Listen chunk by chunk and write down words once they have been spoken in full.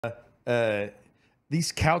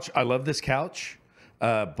these couch. I love this couch,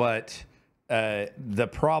 but the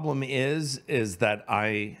problem is that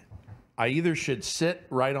I either should sit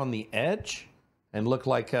right on the edge and look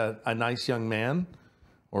like a nice young man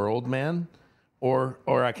or old man, or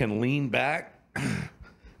I can lean back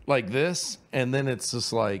like this, and then it's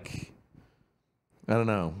just like, I don't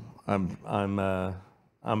know.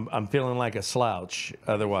 I'm feeling like a slouch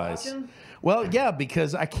otherwise. Well, yeah,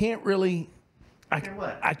 because I can't really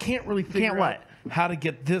figure out how to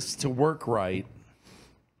get this to work right.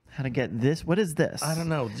 How to get this? What is this? I don't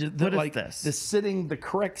know. What is this? The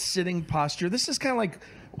correct sitting posture. This is kind of like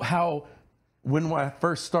how when I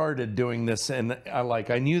first started doing this, and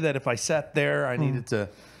I knew that if I sat there, I needed to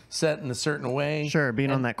set in a certain way. Sure,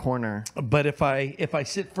 being on that corner. But if I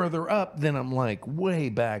sit further up, then I'm like way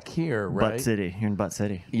back here, right? Butt City. You're in Butt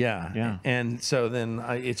City. Yeah. And so then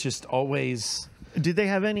it's just always. Do they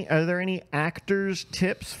have any? Are there any actors'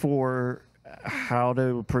 tips for how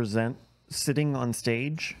to present sitting on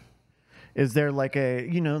stage? Is there like a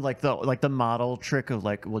like the model trick of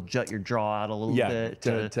like, well, jut your jaw out a little bit?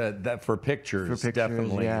 That for pictures,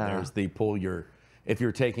 definitely. Yeah. There's the pull your. If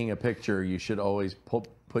you're taking a picture, you should always put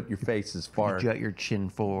your face as far. Jut your chin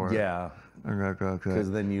forward. Yeah.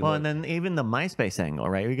 Because then you. Well, and then even the MySpace angle,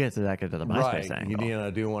 right? We get to that. Get to the MySpace angle. You need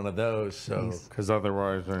to do one of those, so because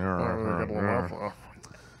otherwise,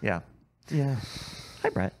 yeah. Hi,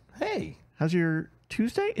 Brett. Hey, how's your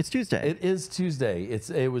Tuesday? It's Tuesday. It is Tuesday.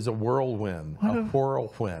 It was a whirlwind. A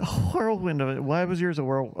whirlwind. A whirlwind. Why was yours a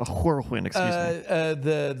whirlwind? Excuse me.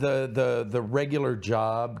 The regular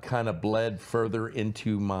job kind of bled further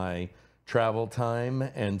into my travel time,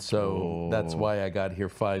 and so that's why I got here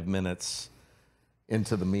 5 minutes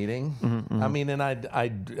into the meeting. I mean, and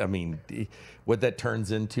I mean, what that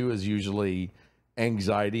turns into is usually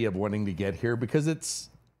anxiety of wanting to get here because it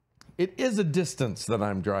is a distance that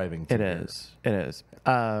I'm driving to. It is.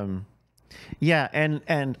 Yeah,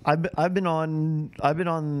 and I've been on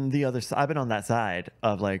the other side. I've been on that side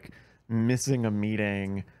of like missing a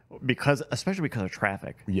meeting especially because of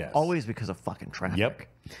traffic. Yes. Always because of fucking traffic. Yep.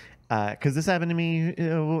 Because this happened to me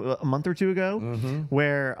a month or two ago,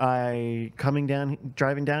 where driving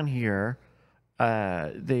down here,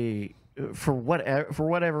 for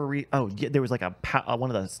whatever reason, there was like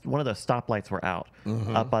one of the stoplights were out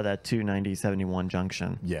up by that 290-71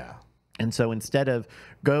 junction. Yeah. And so instead of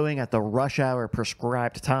going at the rush hour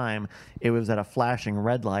prescribed time, it was at a flashing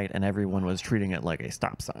red light, and everyone was treating it like a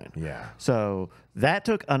stop sign. Yeah. So that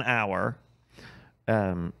took an hour.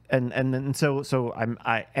 And then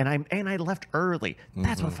I left early.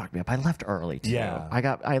 That's what fucked me up. I left early too. Yeah.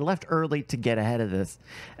 I left early to get ahead of this,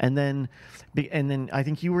 and then I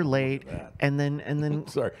think you were late, and then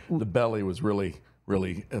Sorry, the belly was really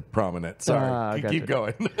prominent. Sorry, keep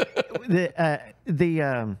going.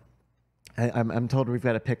 I'm told we've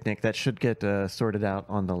got a picnic that should get sorted out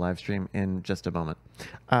on the live stream in just a moment.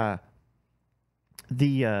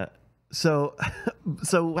 So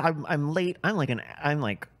I'm late. I'm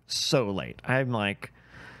like so late. I'm like,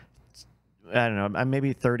 I don't know. I'm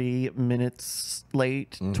maybe 30 minutes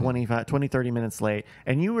late, 20, 30 minutes late.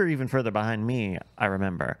 And you were even further behind me, I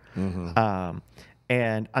remember.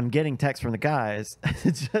 And I'm getting texts from the guys.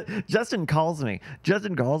 Justin calls me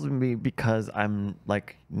because I'm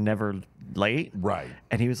like never late. Right.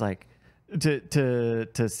 And he was like,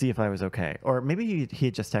 to see if I was okay. Or maybe he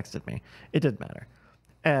had just texted me. It didn't matter.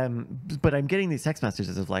 But I'm getting these text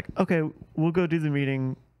messages of like, okay, we'll go do the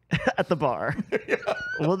meeting at the bar.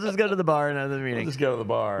 We'll just go to the bar and have the meeting. We'll just go to the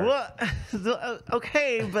bar. What?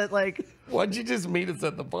 Okay, but like, why'd you just meet us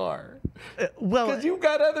at the bar? Well, because you've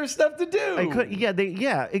got other stuff to do. I could,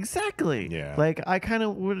 yeah, exactly. Yeah. Like I kind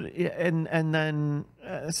of would, and then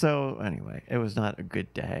so anyway, it was not a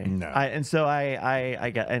good day. No.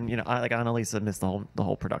 I got, and like Annalisa missed the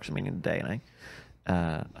whole production meeting today,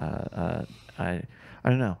 and I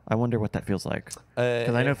don't know. I wonder what that feels like.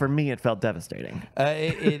 Because I know for me, it felt devastating.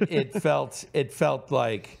 It felt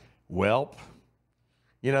like, welp.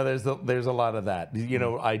 There's a lot of that.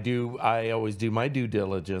 I always do my due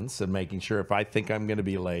diligence and making sure if I think I'm going to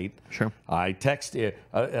be late. Sure. I text you.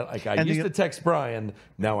 I used to text Brian.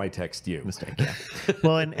 Now I text you. Mistake. Yeah.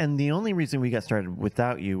 Well, and the only reason we got started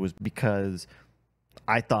without you was because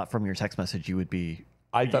I thought from your text message you would be.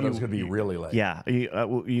 I thought it was going to be really late. Yeah,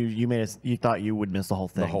 you made us. You thought you would miss the whole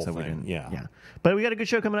thing. We didn't. Yeah. But we got a good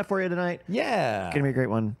show coming up for you tonight. Yeah, gonna be a great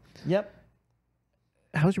one. Yep.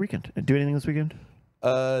 How was your weekend? Do anything this weekend?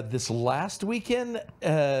 This last weekend,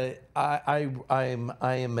 I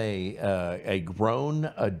am a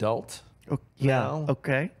grown adult. Oh, yeah. Now,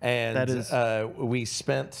 okay. And that is. We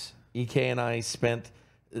spent EK and I spent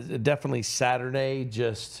definitely Saturday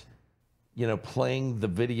just playing the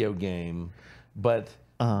video game, but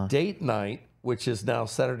date night, which is now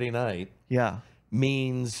Saturday night, Yeah.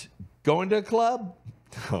 means going to a club?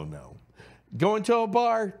 Oh, no. Going to a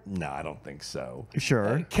bar? No, I don't think so.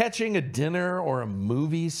 Sure. Catching a dinner or a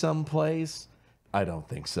movie someplace? I don't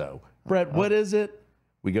think so. Brett, what is it?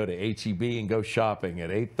 We go to H-E-B and go shopping at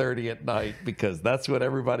 8:30 at night because that's what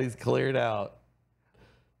everybody's cleared out.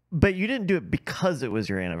 But you didn't do it because it was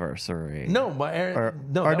your anniversary. No,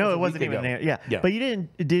 it wasn't even there. Yeah. But you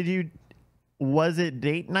didn't. Did you? Was it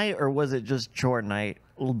date night or was it just chore night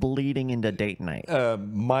bleeding into date night?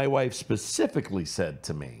 My wife specifically said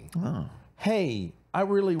to me, hey,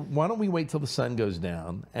 why don't we wait till the sun goes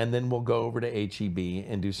down and then we'll go over to H-E-B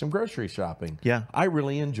and do some grocery shopping. Yeah. I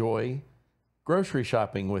really enjoy grocery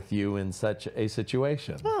shopping with you in such a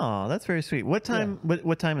situation. Oh, that's very sweet. What time?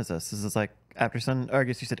 What time is this? Is this like after sun? Or I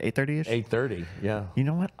guess you said 8:30ish. 8:30. Yeah. You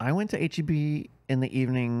know what? I went to H-E-B in the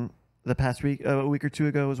evening the past week, a week or two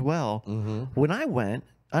ago as well. Mm-hmm. When I went,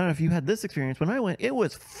 I don't know if you had this experience. When I went, it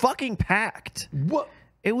was fucking packed. What?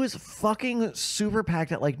 It was fucking super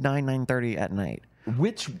packed at like 9:30 at night.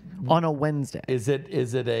 Which on a Wednesday? Is it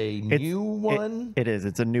a new one? It is.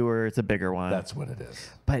 It's a newer. It's a bigger one. That's what it is.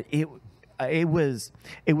 But it was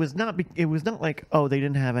not like, oh, they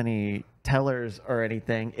didn't have any tellers or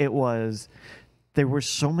anything. There were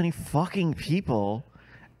so many fucking people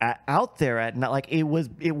out there at not like it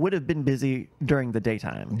would have been busy during the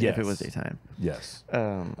daytime if it was daytime. Yes.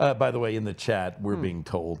 By the way, in the chat, we're being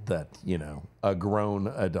told that a grown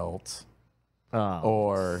adult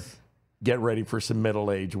or get ready for some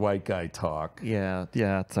middle-aged white guy talk. Yeah.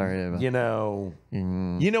 Sorry. You know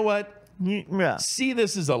what? Yeah. See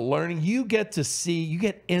this as a learning. You get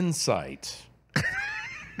insight.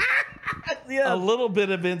 Yeah. A little bit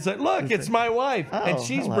of insight. Look, it's my wife, and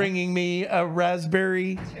she's bringing me a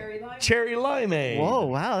raspberry cherry limeade. Whoa,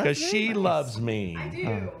 wow. Because she loves me. I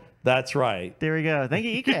do. That's right. There we go. Thank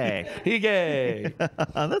you, Ike. Ike.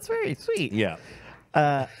 That's very sweet. Yeah.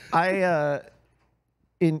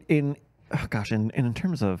 In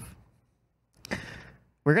terms of,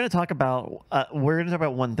 we're going to talk about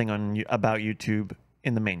one thing about YouTube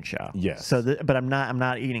in the main show. Yes. So, but I'm not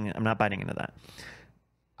biting into that.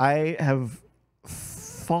 I have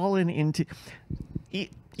fallen into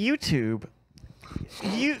YouTube.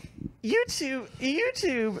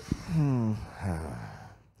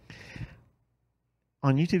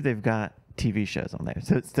 On YouTube, they've got TV shows on there.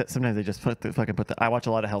 So sometimes they just I watch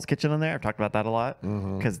a lot of Hell's Kitchen on there. I've talked about that a lot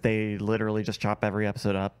because they literally just chop every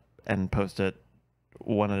episode up and post it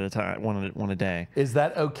one at a time, one a day. Is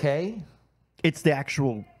that okay? It's the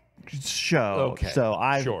actual show. Okay. So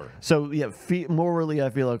So yeah, morally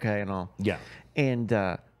I feel okay and all. Yeah. And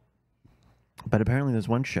but apparently there's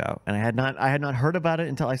one show, and I had not heard about it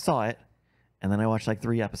until I saw it, and then I watched like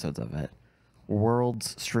 3 episodes of it.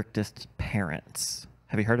 World's Strictest Parents.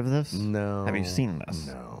 Have you heard of this? No. Have you seen this?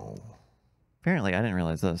 No. Apparently, I didn't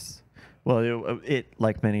realize this. Well, it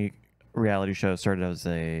like many reality shows started as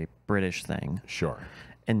a British thing. Sure.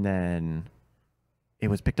 And then it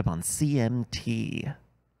was picked up on CMT.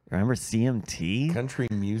 Remember CMT? Country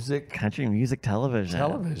music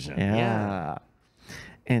television. Yeah.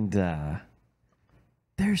 And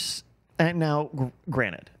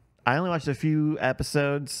granted, I only watched a few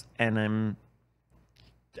episodes, and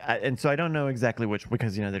so I don't know exactly which,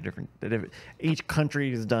 because they're different. Each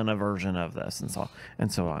country has done a version of this, and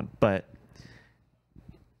so on. But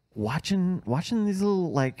watching these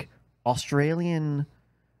little like Australian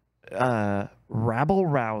rabble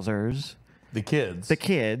rousers, the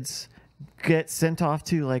kids get sent off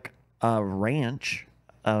to like a ranch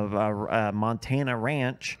of a Montana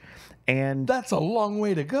ranch, and that's a long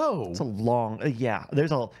way to go. It's a long yeah.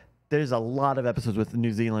 There's a lot of episodes with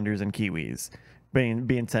New Zealanders and Kiwis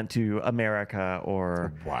being sent to America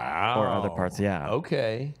or other parts. Yeah.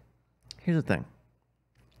 Okay. Here's the thing,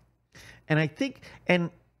 and I think, and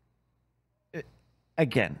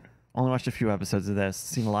again, only watched a few episodes of this.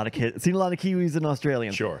 Seen a lot of Kiwis and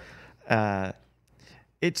Australians. Sure.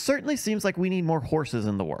 It certainly seems like we need more horses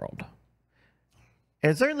in the world.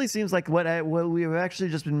 It certainly seems like what we've actually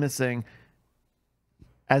just been missing,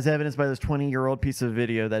 as evidenced by this 20-year-old piece of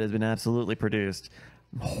video that has been absolutely produced.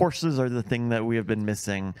 Horses are the thing that we have been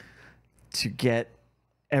missing to get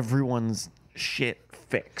everyone's shit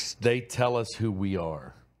fixed. They tell us who we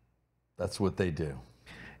are. That's what they do.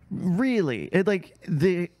 Really,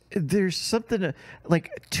 there's something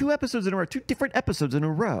like 2 episodes in a row, 2 different episodes in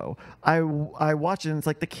a row. I watch it, and it's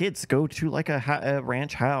like the kids go to like a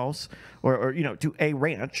ranch house or to a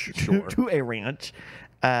ranch, sure. to a ranch,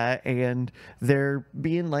 and they're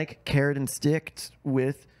being like carrot and sticked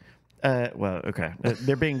with Well, okay.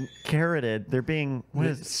 They're being carroted. They're being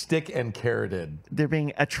stick and carroted. They're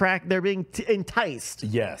being They're being enticed.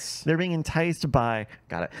 Yes. They're being enticed by.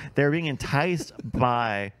 Got it. They're being enticed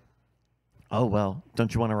by. Oh well,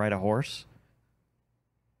 don't you want to ride a horse?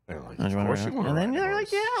 Like, And then they're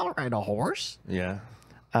like, yeah, I'll ride a horse. Yeah.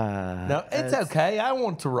 No, it's okay. I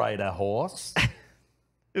want to ride a horse.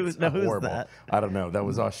 Who's that? I don't know. That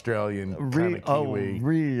was Australian kind of Kiwi. Oh,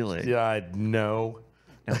 really? Yeah, I know.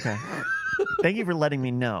 Okay. Thank you for letting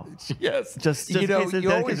me know. Yes. Just you know,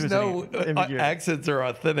 you always know any accents are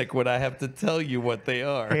authentic when I have to tell you what they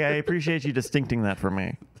are. Hey, I appreciate you distincting that for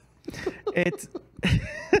me. It's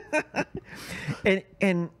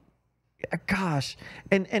and gosh,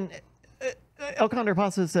 and El Condor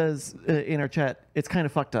Pasta says in our chat, it's kind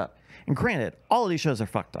of fucked up. And granted, all of these shows are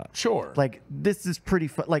fucked up. Sure. Like this is pretty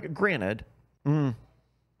like granted. Okay,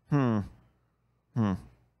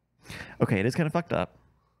 it is kind of fucked up.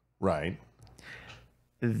 Right.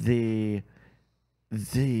 The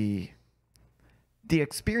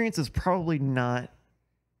experience is probably not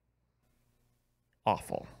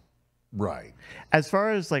awful. Right. As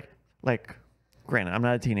far as like granted, I'm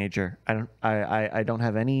not a teenager. I don't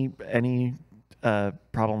have any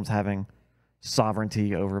problems having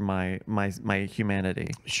sovereignty over my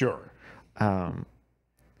humanity. Sure.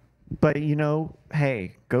 But you know,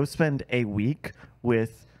 hey, go spend a week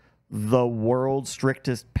with the world's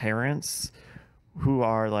strictest parents who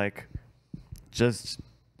are like just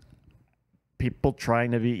people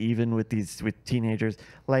trying to be even with teenagers.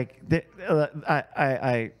 Like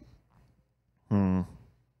Are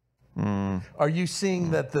you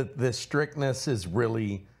seeing that the strictness is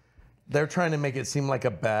really, they're trying to make it seem like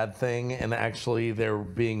a bad thing, and actually they're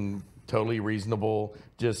being totally reasonable,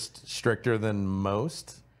 just stricter than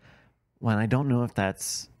most? Well, I don't know if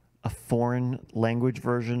that's a foreign language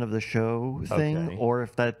version of the show thing, Okay. or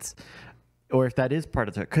if that is part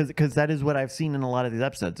of it, because that is what I've seen in a lot of these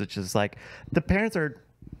episodes. It's just like the parents are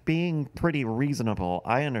being pretty reasonable.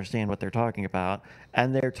 I understand what they're talking about,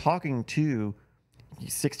 and they're talking to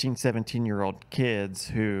 16, 17-year-old kids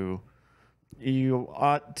who you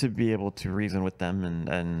ought to be able to reason with them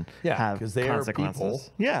and Yeah, have 'cause they are consequences. people.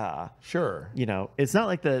 Yeah, Sure. you know, it's not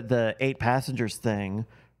like the 8 passengers thing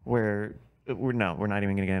where we're not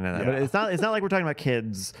even gonna get into that. Yeah. But it's not like we're talking about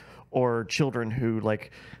kids or children who like,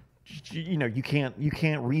 you know, you can't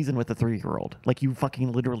reason with a 3-year-old. Like you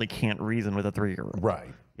fucking literally can't reason with a 3-year-old.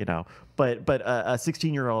 Right. You know, but a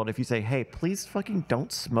 16-year-old, if you say, hey, please fucking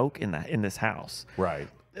don't smoke in this house, Right.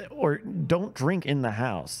 or don't drink in the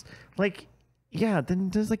house, like, yeah, then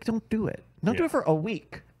just like don't do it. Don't do Yeah. it for a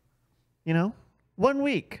week. You know, 1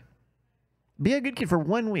 week. Be a good kid for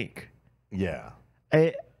 1 week. Yeah.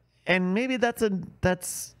 And maybe that's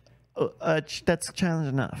challenge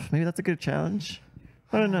enough. Maybe that's a good challenge.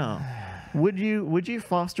 I don't know. Would you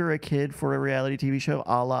foster a kid for a reality TV show,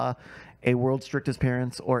 a la a World's Strictest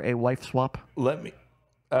Parents or a wife swap? Let me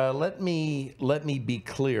be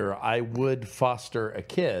clear. I would foster a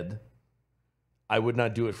kid. I would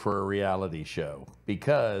not do it for a reality show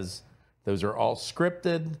because those are all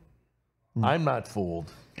scripted. I'm not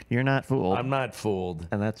fooled. You're not fooled. I'm not fooled.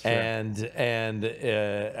 And that's true. And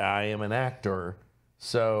I am an actor.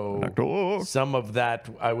 So Actor. some of that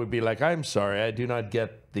I would be like, I'm sorry, I don't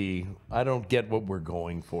get what we're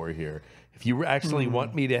going for here. If you actually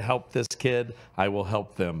want me to help this kid, I will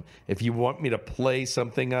help them. If you want me to play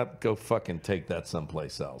something up, go fucking take that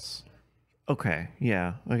someplace else. Okay,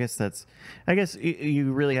 yeah. I guess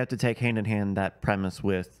you really have to take hand in hand that premise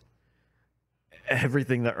with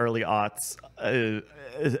everything the early aughts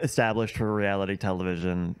established for reality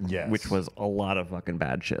television, Yes. which was a lot of fucking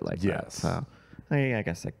bad shit like that. Yes. So I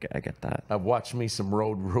guess I get that. I've watched me some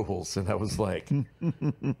Road Rules, and I was like,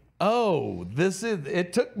 oh,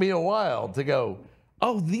 it took me a while to go,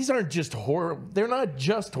 oh, these aren't just horrible. They're not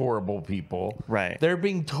just horrible people. Right. They're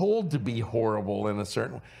being told to be horrible in a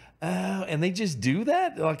certain way. And they just do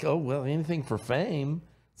that? Like, oh, well, anything for fame.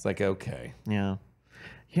 It's like, okay. Yeah.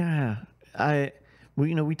 Yeah.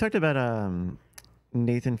 We talked about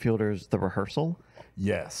Nathan Fielder's The Rehearsal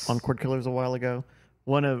Yes. on Cord Killers a while ago.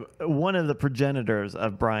 One of the progenitors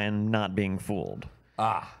of Brian not being fooled.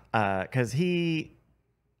 Because he,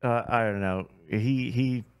 I don't know,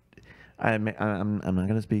 I'm not going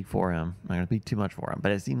to speak for him. I'm not going to speak too much for him,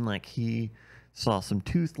 but it seemed like he saw some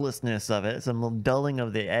toothlessness of it, some dulling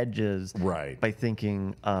of the edges, Right. by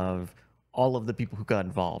thinking of all of the people who got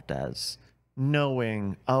involved as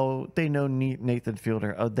knowing, oh, they know Nathan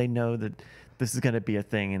Fielder, oh, they know that this is going to be a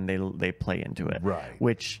thing, and they play into it, Right.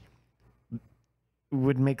 which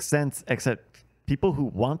would make sense, except people who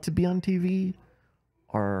want to be on TV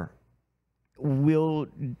are will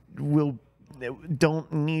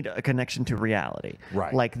don't need a connection to reality.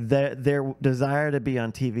 Right. Like their desire to be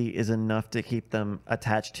on TV is enough to keep them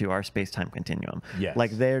attached to our space-time continuum. Yes.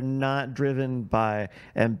 Like they're not driven by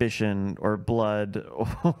ambition or blood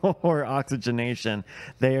or oxygenation.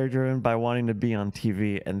 They are driven by wanting to be on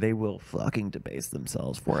TV, and they will fucking debase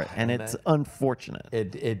themselves for it. And it's unfortunate.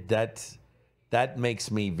 That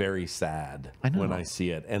makes me very sad when I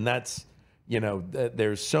see it. And that's,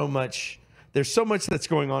 there's so much that's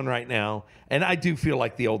going on right now. And I do feel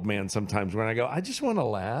like the old man sometimes when I go, I just want to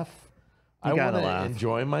laugh. I want to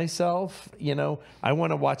enjoy myself. I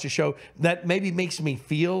want to watch a show that maybe makes me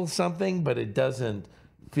feel something, but it doesn't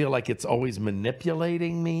feel like it's always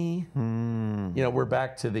manipulating me. We're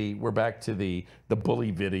back to the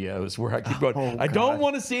bully videos where I keep going, I don't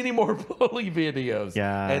want to see any more bully videos.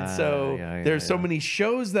 And so there's so many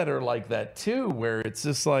shows that are like that too, where it's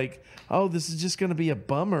just like, oh, this is just going to be a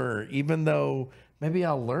bummer, even though maybe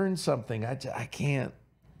I'll learn something. I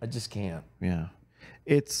just can't. Yeah.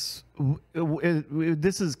 This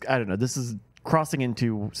is, I don't know, this is crossing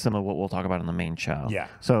into some of what we'll talk about on the main show. Yeah.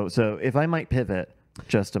 So if I might pivot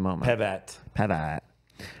just a moment. Pivot.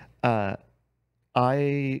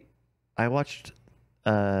 I watched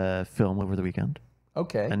a film over the weekend.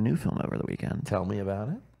 Okay. A new film over the weekend. Tell me about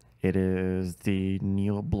it. It is the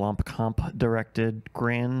Neil Blomkamp directed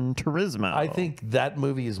Gran Turismo. I think that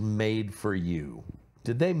movie is made for you.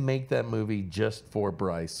 Did they make that movie just for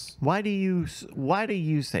Bryce? Why do you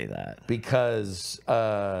say that? Because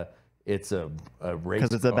it's a race.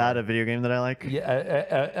 Because it's about a video game that I like.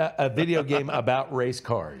 Yeah, a video game about race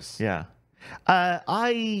cars. Yeah.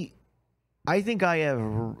 I think I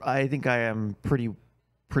am pretty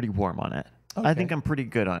warm on it. Okay. I think I'm pretty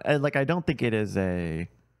good on it. Like, I don't think it is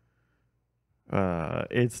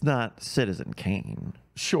it's not Citizen Kane.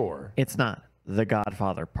 Sure. It's not The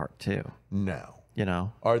Godfather Part 2. No.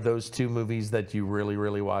 Are those two movies that you really,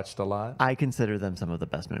 really watched a lot? I consider them some of the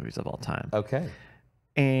best movies of all time. Okay.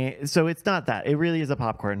 And so it's not that. It really is a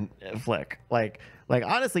popcorn flick. Like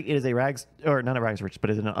honestly, it is not a rags rich, but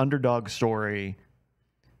it's an underdog story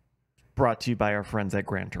brought to you by our friends at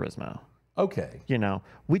Gran Turismo. Okay.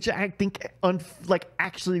 Which I think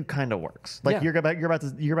actually kind of works. Like you're about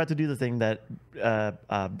to do the thing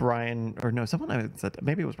that Brian, or no, someone said,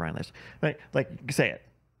 maybe it was Brian Lish. Like say it.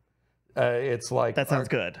 It's like that sounds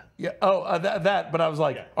good. Yeah. Oh, that. But I was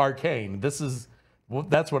like, Arcane. That's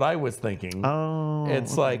what I was thinking. Oh.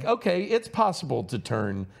 It's like, okay, it's possible to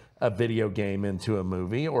turn a video game into a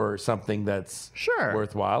movie or something that's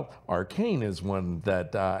worthwhile. Arcane is one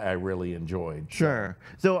that I really enjoyed. Sure.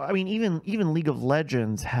 So I mean, even League of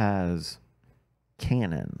Legends has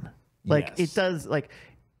canon. Like it does. Like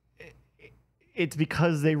it's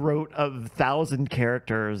because they wrote 1,000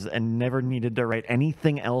 characters and never needed to write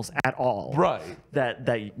anything else at all. Right.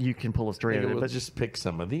 That you can pull a story out of it. But just pick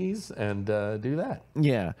some of these and do that.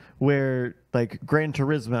 Yeah. Where like Gran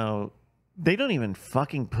Turismo, they don't even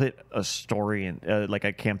fucking put a story in like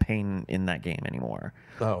a campaign in that game anymore.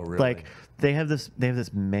 Oh, really? Like they have this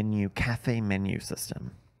cafe menu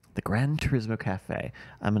system. The Gran Turismo Cafe.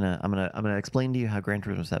 I'm gonna explain to you how Gran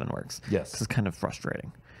Turismo 7 works. Yes. This is kind of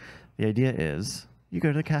frustrating. The idea is you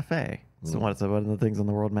go to the cafe. So what's one of the things on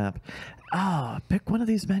the world map? Pick one of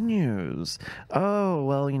these menus. Oh,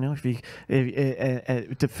 well, if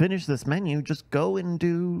to finish this menu, just go and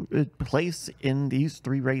do a place in these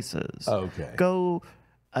 3 races. Okay. Go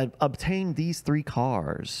obtain these 3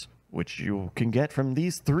 cars, which you can get from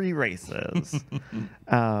these 3 races.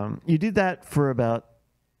 You do that for about,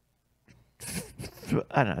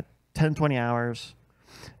 I don't know, 10, 20 hours.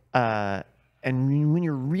 And when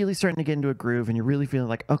you're really starting to get into a groove and you're really feeling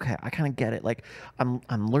like, okay, I kind of get it. Like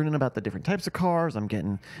I'm learning about the different types of cars. I'm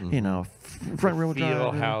getting, front wheel drive.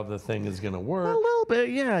 Feel how the thing is going to work. A little bit,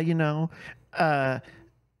 yeah.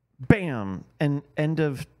 Bam, and end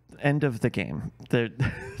of the game. The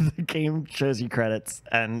game shows you credits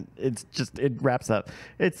and it wraps up.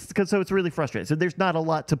 So it's really frustrating. So there's not a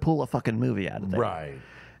lot to pull a fucking movie out of there. Right.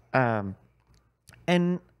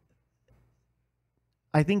 And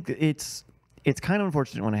I think it's kind of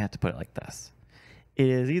unfortunate when I have to put it like this. It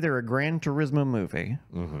is either a Gran Turismo movie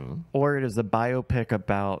or it is a biopic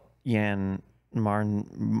about Jan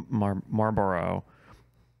Marlborough.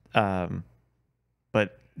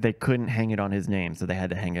 But they couldn't hang it on his name, so they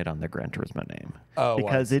had to hang it on the Gran Turismo name. Oh,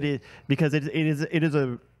 because it is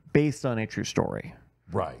based on a true story.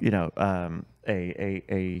 Right.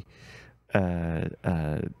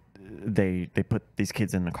 They put these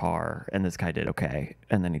kids in the car, and this guy did okay,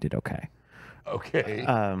 and then he did okay. Okay.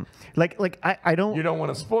 I don't. You don't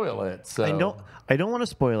want to spoil it, so I don't want to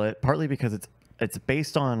spoil it. Partly because it's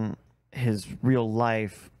based on his real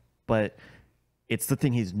life, but it's the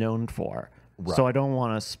thing he's known for. Right. So I don't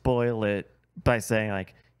want to spoil it by saying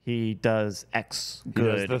like he does X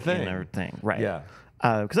good the thing. in everything, right? Yeah.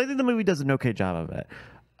 Because I think the movie does an okay job of it.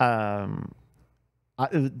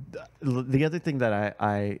 The other thing that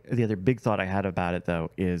the other big thought I had about it though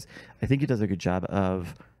is I think he does a good job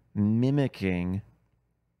of mimicking,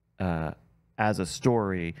 as a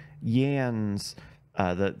story, Yan's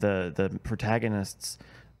the protagonist's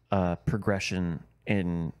progression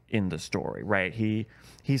in the story, right? He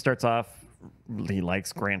starts off, he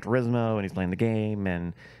likes Gran Turismo and he's playing the game,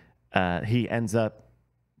 and he ends up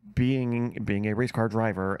being a race car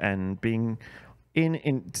driver and being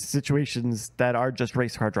in situations that are just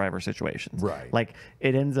race car driver situations. Right. Like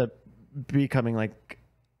it ends up becoming like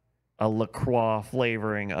a LaCroix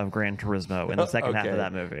flavoring of Gran Turismo in the second half of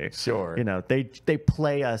that movie. Sure. You know, they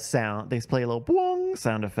play a sound, they play a little boing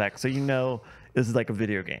sound effect, so you know this is like a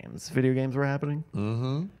video games. Video games were happening.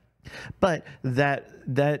 Mm-hmm. But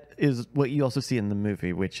that is what you also see in the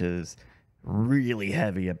movie, which is really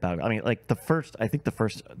heavy about. I mean, like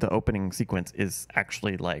the opening sequence is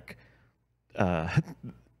actually like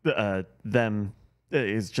them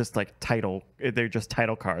is just like title. They're just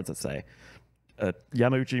title cards that say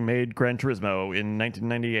Yamauchi made Gran Turismo in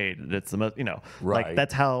 1998. It's the most, you know, Right. like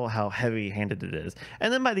that's how heavy-handed it is.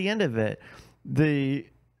 And then by the end of it, they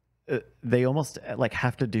almost like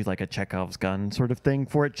have to do like a Chekhov's gun sort of thing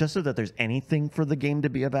for it, just so that there's anything for the game to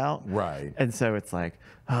be about. Right. And so it's like,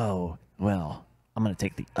 oh well, I'm gonna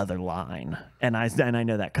take the other line, and I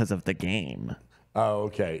know that because of the game. Oh,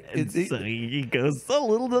 okay. So he goes a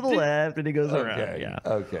little to the left, and he goes around. Yeah.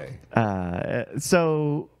 Okay.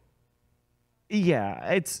 So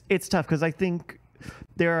yeah, it's tough because I think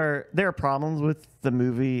there are problems with the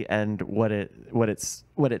movie and what its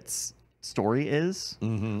story is.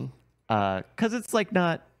 Mm-hmm. Because it's like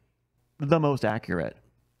not the most accurate.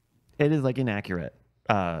 It is like inaccurate.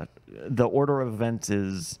 The order of events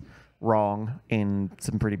is wrong in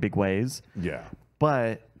some pretty big ways. Yeah.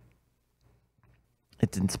 But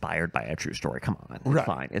it's inspired by a true story. Come on, it's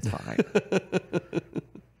fine. It's fine.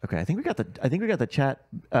 Okay, I think we got the chat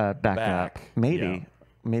back up. Maybe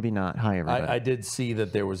not. Hi, everybody. I did see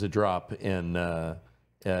that there was a drop in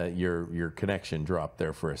your connection dropped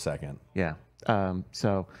there for a second. Yeah.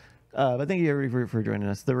 But thank you for joining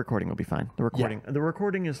us. The recording will be fine. The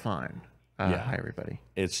recording is fine. Hi, everybody.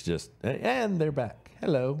 It's just, and they're back.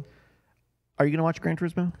 Hello. Are you gonna watch Gran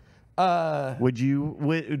Turismo? Would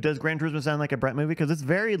you? Does Gran Turismo sound like a Brett movie? Because it's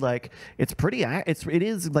very like it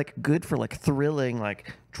is like good for like thrilling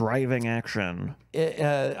like driving action.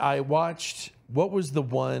 I watched. What was the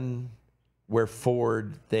one where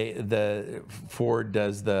Ford does the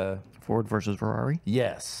Ford versus Ferrari?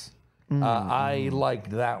 Yes. I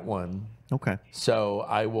liked that one. Okay. So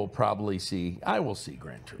I will see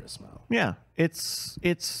Gran Turismo. Yeah. I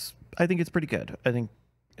think it's pretty good. I think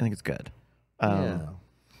it's good.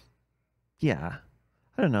 Yeah.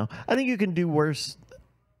 I don't know. I think you can do worse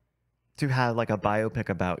to have like a biopic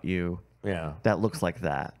about you. Yeah. That looks like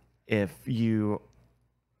that if you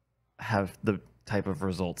have the type of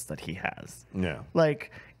results that he has. Yeah.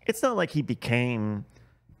 Like it's not like he became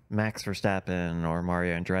Max Verstappen or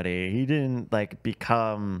Mario Andretti. He didn't like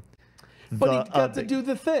become. But he got to do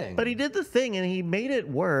the thing. But he did the thing and he made it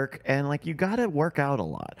work. And like you got to work out a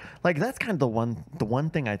lot. Like that's kind of the one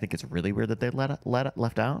thing I think is really weird that they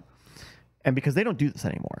left out. And because they don't do this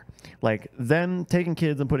anymore, like them taking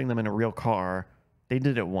kids and putting them in a real car, they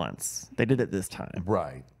did it once. They did it this time,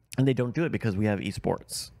 right? And they don't do it because we have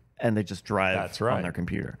esports and they just drive on their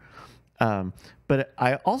computer. But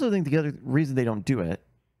I also think the other reason they don't do it,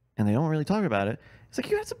 and they don't really talk about it, is like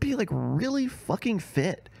you have to be like really fucking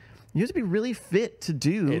fit. You have to be really fit to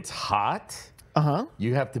do. It's hot.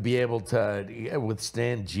 You have to be able to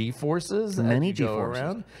withstand G-forces. Many G-forces.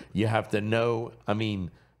 Around. You have to know. I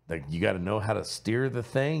mean, like you got to know how to steer the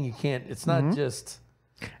thing. You can't. It's not just.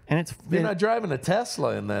 And you're not driving a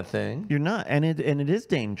Tesla in that thing. You're not, and it is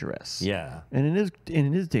dangerous. Yeah, and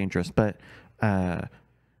it is dangerous. But they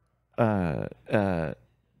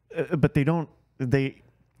don't.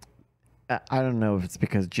 I don't know if it's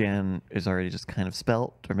because Jan is already just kind of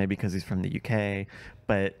spelt, or maybe because he's from the UK.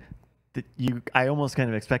 But I almost kind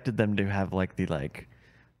of expected them to have like the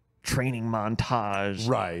training montage,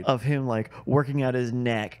 of him like working out his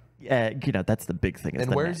neck. That's the big thing.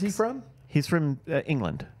 And where is he from? He's from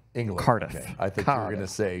England. England. Cardiff. Okay. I thought you were going to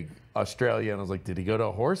say Australia, and I was like, did he go to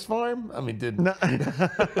a horse farm? I mean, No.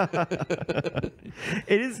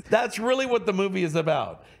 It is. That's really what the movie is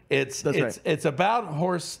about. It's about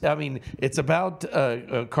horse. I mean, it's about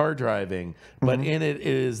car driving, but in it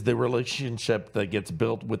is the relationship that gets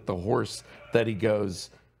built with the horse that he goes.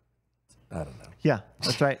 I don't know. Yeah,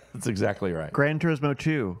 that's right. That's exactly right. Gran Turismo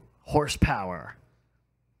 2, horsepower.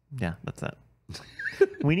 Yeah, that's it.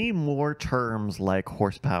 We need more terms like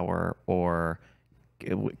horsepower or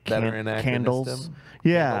candles.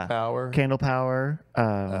 Yeah, candle power.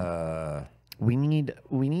 We need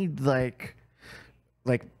like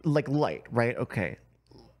light, right? Okay.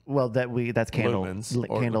 Well, that's candle.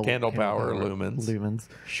 Lumens. Candle power, lumens. Lumens.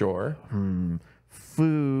 Sure.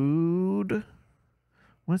 Food.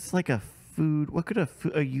 What's like a food? What could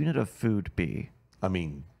a unit of food be? I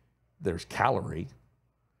mean, there's calorie.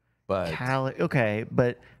 But okay,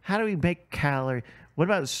 but how do we make calorie? What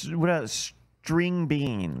about string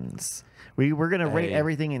beans? We're gonna rate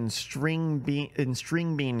everything in string bean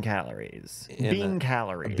calories. Bean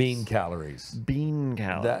calories. Bean calories. Bean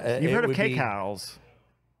calories. You've heard of K-cows.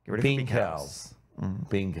 Bean cows.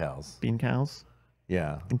 Bean cows. Bean cows?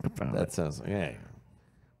 Yeah. That sounds. Yeah.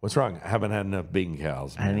 What's wrong? I haven't had enough bean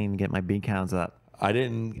cows. Man. I didn't even get my bean cows up. I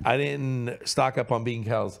didn't stock up on bean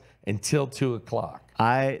cows until 2:00.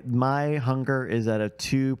 My hunger is at a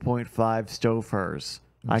 2.5 Stofers.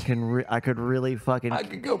 I could really fucking. I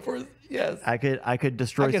could go for yes. I could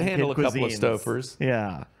destroy. I could some handle a couple of cuisines. Stofers.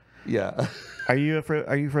 Yeah. Yeah. Are you a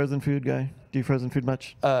frozen food guy? Do you frozen food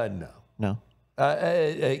much? No. No.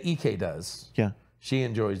 EK does. Yeah. She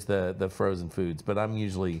enjoys the frozen foods, but I'm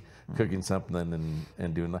usually cooking something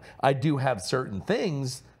and doing. I do have certain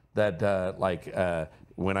things that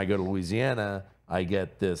when I go to Louisiana, I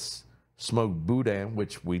get this smoked boudin,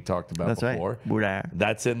 which we talked about before. Right. Boudin.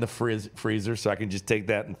 That's in the freezer, so I can just take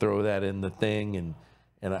that and throw that in the thing, and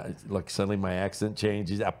suddenly my accent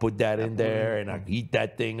changes. I put that in there and I heat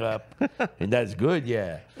that thing up, and that's good.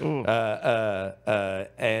 Yeah. It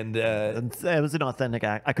was an authentic.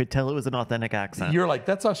 I could tell it was an authentic accent. You're like,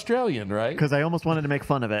 that's Australian, right? Because I almost wanted to make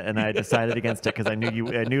fun of it, and I decided against it because I knew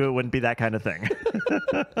it wouldn't be that kind of thing.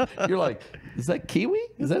 You're like, is that Kiwi?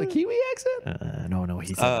 Is that a Kiwi accent? No,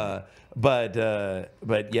 he said. But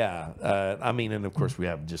yeah, I mean, and of course we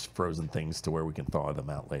have just frozen things to where we can thaw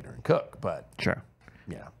them out later and cook. But sure.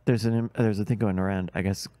 Yeah. There's a thing going around. I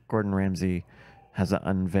guess Gordon Ramsay has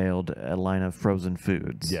unveiled a line of frozen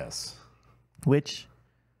foods. Yes. Which,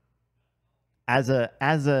 as a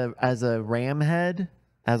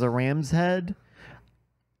ram's head,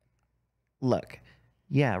 look,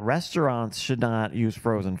 yeah, restaurants should not use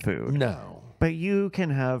frozen food. No. But you can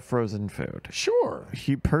have frozen food. Sure.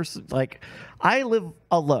 I live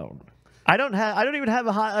alone. I don't even have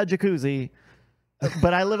a jacuzzi,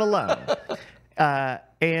 but I live alone.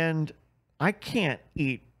 And I can't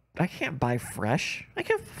buy fresh. I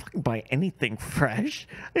can't fucking buy anything fresh.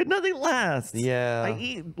 Nothing lasts. Yeah. I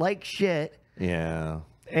eat like shit. Yeah.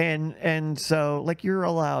 And so like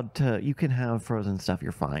you can have frozen stuff,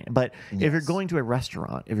 you're fine. But if you're going to a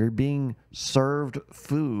restaurant, if you're being served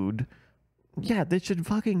food, yeah, this should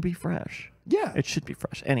fucking be fresh. Yeah. It should be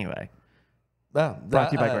fresh. Anyway. Brought to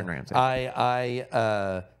you by Gordon Ramsay.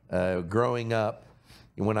 I growing up,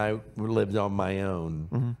 when I lived on my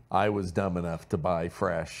own, I was dumb enough to buy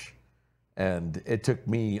fresh. And it took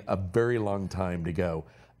me a very long time to go,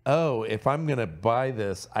 oh, if I'm going to buy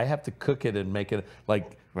this, I have to cook it and make it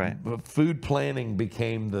like food planning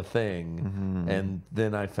became the thing. And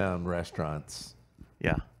then I found restaurants.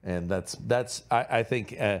 Yeah. And I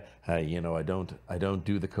think, I don't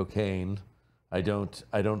do the cocaine. I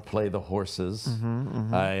don't play the horses.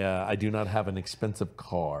 I do not have an expensive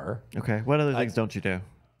car. Okay. What other things don't you do?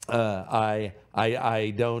 I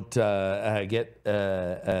don't get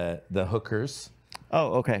the hookers.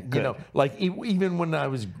 Oh, okay. Good. You know, like even when I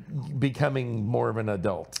was becoming more of an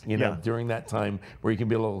adult, during that time where you can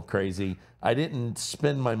be a little crazy, I didn't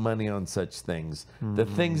spend my money on such things. The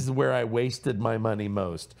things where I wasted my money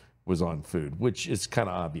most was on food, which is kind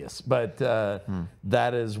of obvious. But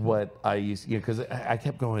that is what I used, because I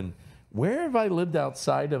kept going, where have I lived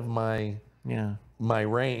outside of my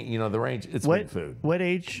range, the range? It's been food. What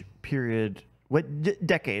age period,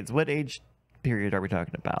 decades, what age period are we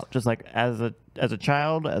talking about? Just like as a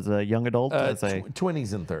child, as a young adult?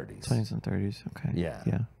 20s and 30s. 20s and 30s, okay. Yeah.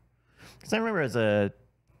 Because I remember as a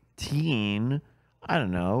teen, I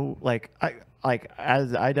don't know,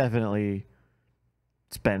 I definitely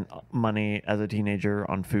spent money as a teenager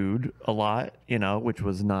on food a lot, which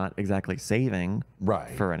was not exactly saving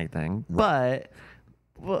for anything. Right.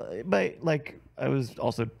 But like I was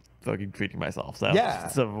also fucking treating myself. So Yeah.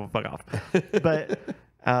 so fuck off. But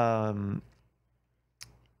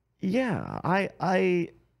yeah, I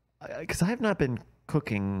because I have not been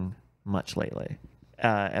cooking much lately,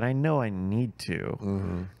 and I know I need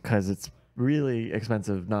to because it's really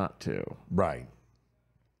expensive not to. Right.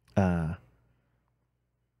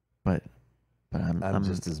 But I'm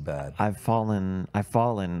just as bad. I've fallen,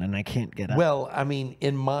 and I can't get up. Well, I mean,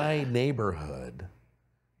 in my neighborhood,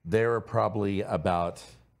 there are probably about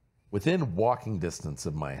within walking distance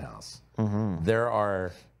of my house. There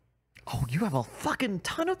are. Oh, you have a fucking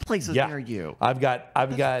ton of places Yeah. near you. I've got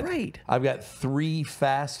great. I've got 3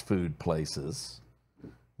 fast food places.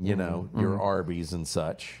 You know, your Arby's and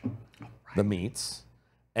such, the meats,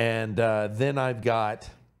 and then I've got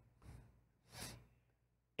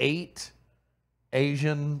 8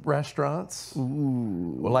 Asian restaurants.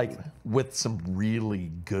 Ooh, Like with some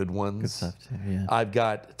really good ones. good stuff too. Yeah. I've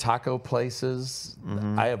got taco places.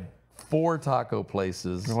 I have 4 taco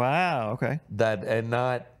places Wow. Okay. that, and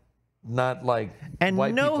not like And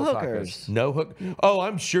white no people hookers. tacos. No hook. Oh,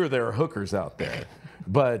 I'm sure there are hookers out there,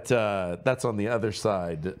 but that's on the other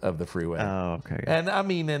side of the freeway. Oh, okay. And I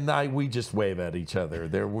mean, we just wave at each other.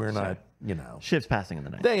 We're not, you know. Ships passing in the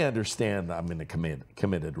night. They understand I'm in a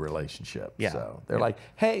committed relationship. Yeah. So they're like,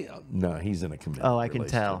 hey, no, he's in a committed Oh, I can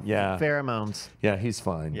relationship. tell. Yeah. Pheromones. Yeah, he's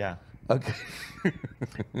fine. Yeah. Okay.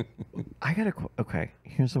 I gotta. Okay.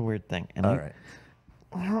 Here's a weird thing. And All right.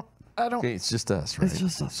 I don't. Okay, it's just us, right? It's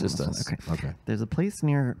just us. It's just us. Okay. Okay. There's a place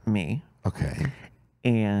near me, Okay.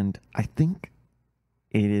 and I think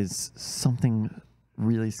it is something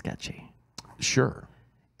really sketchy, Sure.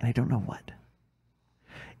 and I don't know what.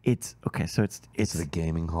 It's okay. So it's Is it a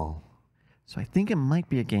gaming hall? so I think it might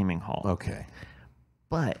be a gaming hall, Okay.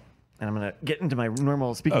 but and I'm gonna get into my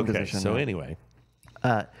normal speaking Okay. position. So now. anyway.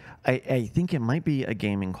 I think it might be a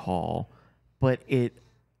gaming hall, but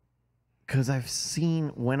because I've seen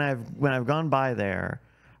when I've gone by there,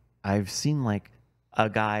 I've seen like a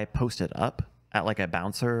guy posted up at like a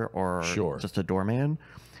bouncer or Sure. just a doorman,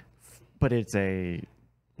 but it's a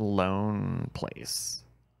lone place.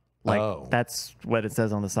 Like that's what it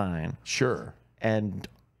says on the sign, Sure. and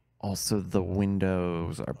also the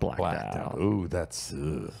windows are blacked out, Ooh, that's.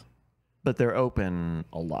 Ugh. but they're open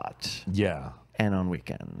a lot. Yeah. And on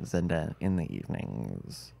weekends and in the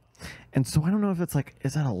evenings. And so I don't know if it's like,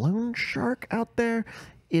 is that a loan shark out there?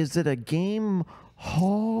 Is it a game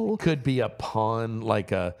hall? Could be a pawn,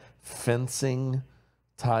 like a fencing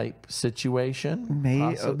type situation. Maybe.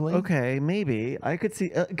 Possibly. Okay, maybe I could see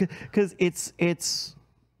because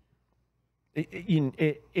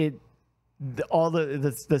all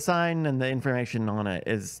the sign and the information on it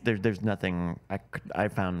is there's nothing I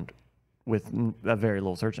found with a very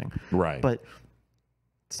little searching. Right. But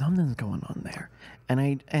something's going on there, and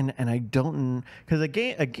I don't because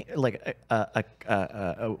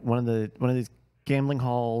one of these gambling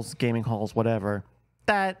halls, gaming halls, whatever,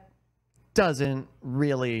 that doesn't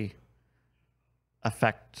really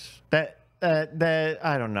affect that. That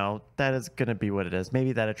I don't know. That is going to be what it is.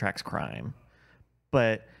 Maybe that attracts crime,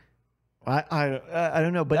 but I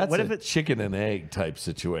don't know. But That's what a if it's chicken and egg type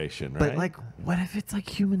situation, right? But like, what if it's like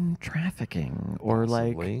human trafficking or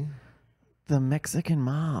like Possibly. the Mexican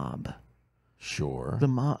mob? Sure. The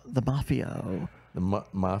mafia, The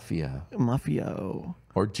mafia.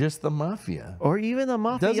 Or just the mafia. or even the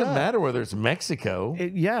mafia. Doesn't matter whether it's Mexico.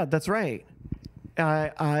 Yeah, that's right. I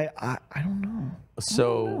don't know.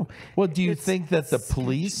 So, well, do you It's think that the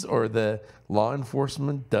police or the law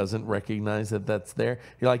enforcement doesn't recognize that that's there?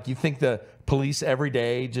 You're like, you think the police every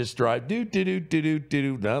day just drive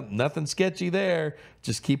no, nothing sketchy there.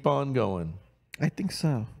 Just keep on going. I think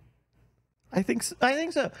so. I think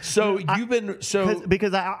so. So you've been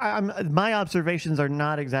because I'm my observations are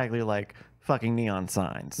not exactly like fucking neon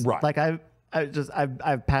signs. Right. Like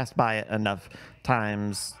I've passed by it enough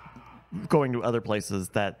times going to other places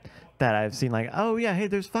that I've seen like, oh yeah, hey,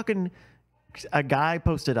 there's fucking a guy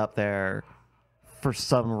posted up there for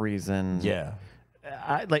some reason. yeah.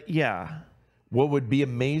 Yeah. What would be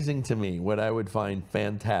amazing to me, what I would find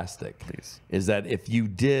fantastic, Please. is that if you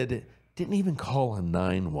didn't even call a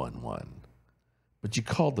 911, but you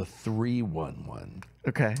called a 311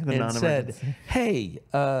 Okay. The and said, non-emergency. hey,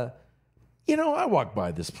 I walk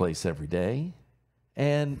by this place every day,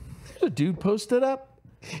 and there's a dude posted up.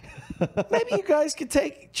 Maybe you guys could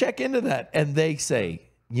check into that. And they say,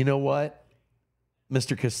 you know what,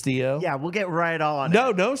 Mr. Castillo? Yeah, we'll get right on.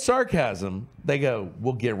 No sarcasm. They go,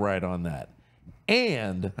 we'll get right on that.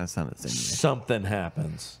 And That sounded the same to me. something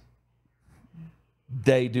happens.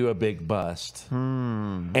 They do a big bust.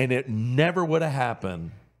 And it never would have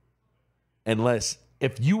happened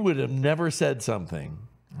if you would have never said something.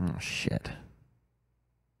 Oh, shit.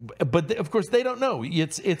 But of course, they don't know.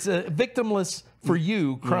 It's a victimless for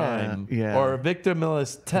you crime or a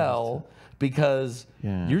victimless tell because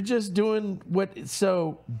you're just doing what.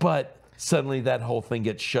 So, but suddenly that whole thing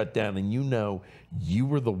gets shut down, and you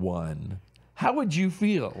were the one. How would you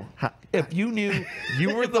feel if you knew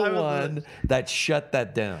you were the one that shut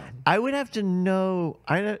that down? I would have to know.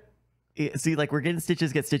 See, like we're getting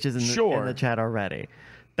stitches get stitches in the chat already.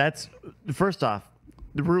 That's first off.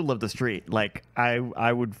 The rule of the street, like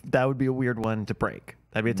that would be a weird one to break.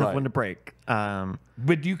 That'd be a tough one to break.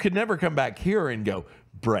 But you could never come back here and go,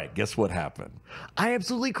 Brett, guess what happened? I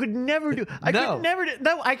absolutely could never do. Could never do.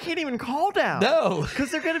 No, I can't even call down. No,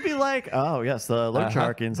 because they're gonna be like, oh yes, the load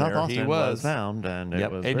shark in South Austin was found, and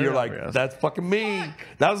it was. And you're like, that's fucking me.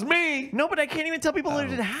 That was me. No, but I can't even tell people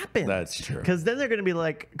that it happened. That's true. Because then they're gonna be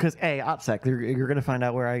like, because OPSEC, you're gonna find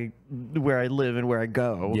out where I live and where I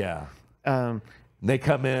go. Yeah. They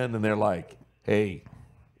come in and they're like, hey,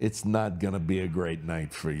 it's not going to be a great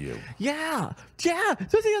night for you. Yeah.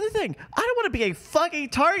 That's the other thing. I don't want to be a fucking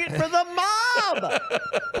target for the mob.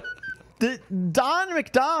 Don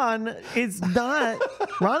McDon is not.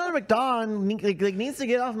 Ronald McDon needs to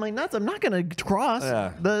get off my nuts. I'm not going to cross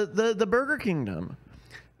the Burger Kingdom.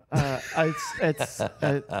 So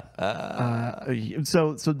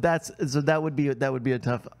that would be a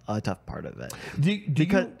tough part of it.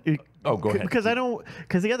 Go ahead. Because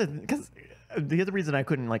the other reason I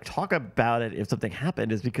couldn't like talk about it if something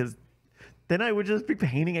happened is because then I would just be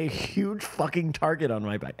painting a huge fucking target on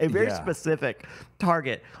my back, a very specific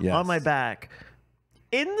target on my back.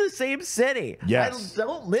 In the same city. Yes. I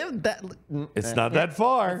don't live that. It's not that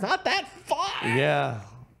far. It's not that far. Yeah.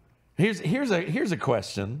 Here's a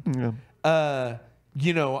question. Yeah. I'm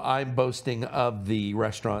boasting of the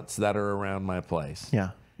restaurants that are around my place. Yeah.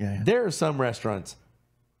 There are some restaurants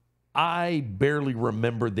I barely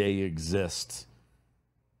remember they exist.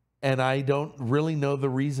 And I don't really know the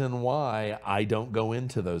reason why I don't go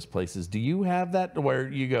into those places. Do you have that where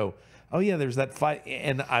you go, oh yeah, there's that fight?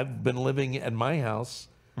 And I've been living at my house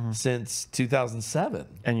since 2007.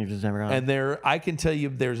 And you've just never gone? And I can tell you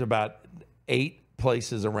there's about 8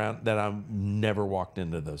 places around that I've never walked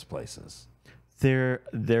into those places.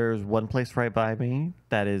 There's one place right by me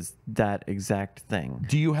that is that exact thing.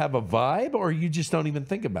 Do you have a vibe, or you just don't even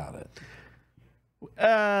think about it?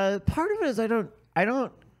 Part of it is I don't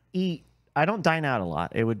dine out a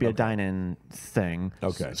lot. It would be a dine-in thing.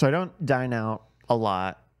 Okay. So I don't dine out a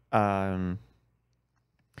lot. Okay.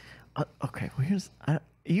 Well,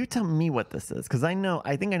 you tell me what this is, because I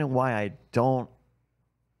think I know why I don't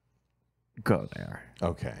go there.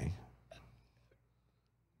 Okay.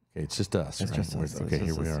 It's just us. It's right? just us. Okay,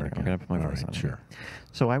 here we are. I'm going to put my voice on. Sure.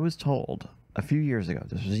 So I was told a few years ago,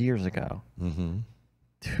 this was years ago. Mm-hmm.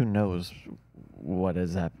 Who knows what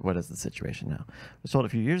is the situation now? I was told a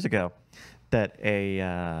few years ago that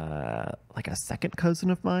a second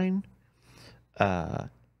cousin of mine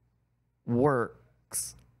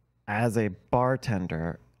works as a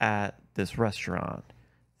bartender at this restaurant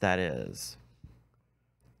that is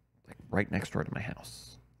like right next door to my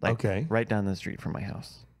house. Right down the street from my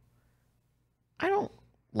house. I don't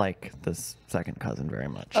like this second cousin very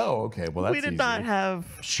much. Oh, okay. Well, that's we did not have.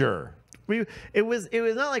 Sure. It was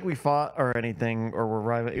not like we fought or anything or were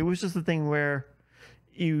rival. It was just a thing where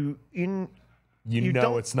you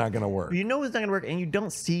know it's not going to work. You know it's not going to work, and you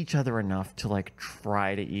don't see each other enough to like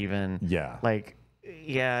try to even I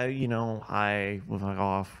was like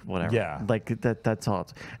off whatever. Yeah. Like that's all.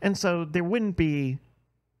 And so there wouldn't be.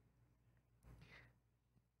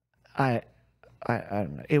 I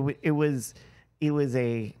don't know. It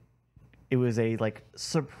was a like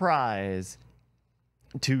surprise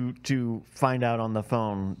to find out on the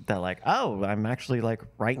phone that like, oh, I'm actually like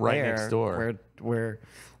right there, next door where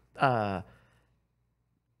and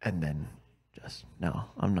then just no,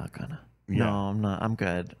 I'm not gonna. Yeah. No, I'm not. I'm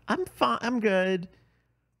good. I'm fine. I'm good.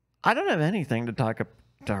 I don't have anything to talk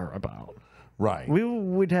to her about. Right. We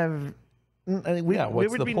would have.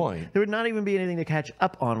 What's the point? There would not even be anything to catch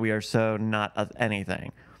up on. We are so not of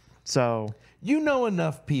anything. So you know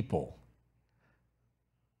enough people.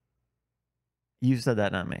 You said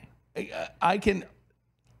that, not me.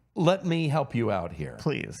 Let me help you out here.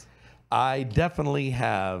 Please. I definitely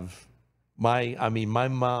have my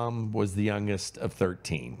mom was the youngest of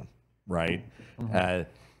 13, right? Mm-hmm.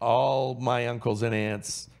 All my uncles and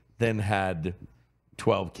aunts then had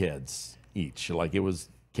 12 kids each. Like it was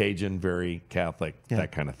Cajun, very Catholic,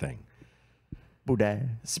 that kind of thing.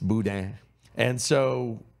 Boudin. And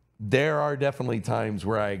so there are definitely times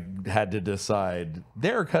where I had to decide.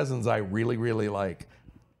 There are cousins I really, really like.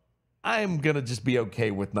 I'm gonna just be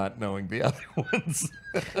okay with not knowing the other ones.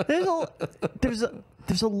 There's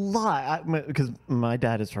a lot because my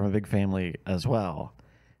dad is from a big family as well.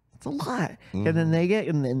 It's a lot, and then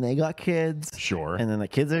they got kids. Sure. And then the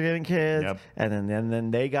kids are getting kids. Yep. And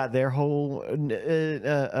then they got their whole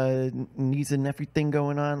niece and nephew thing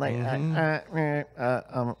going on. Like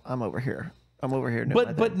I'm over here. I'm over here.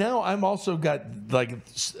 But now I'm also got like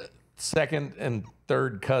second and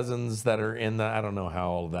third cousins that are in the, I don't know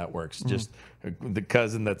how all of that works. Just the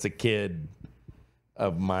cousin that's a kid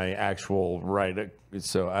of my actual right.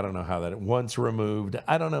 So I don't know how that once removed.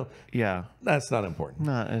 I don't know. Yeah. That's not important.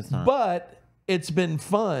 No, it's not. But it's been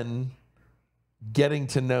fun getting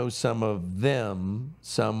to know some of them,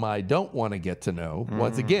 some I don't want to get to know.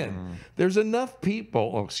 Once again, there's enough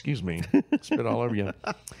people. Oh, excuse me. Spit all over you.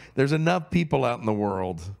 There's enough people out in the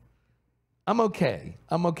world. I'm okay.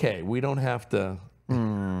 We don't have to.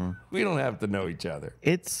 We don't have to know each other.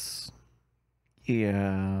 It's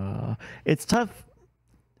tough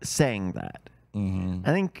saying that. I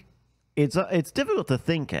think it's difficult to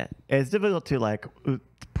think it. It's difficult to like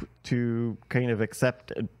to kind of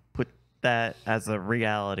accept and put that as a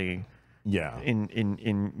reality. Yeah.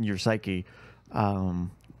 In your psyche, and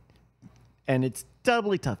it's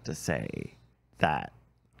doubly tough to say that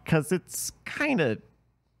because it's kind of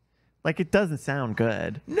like it doesn't sound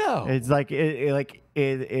good. No. It's like it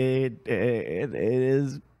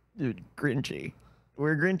is grinchy.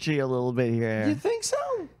 We're grinchy a little bit here. You think so?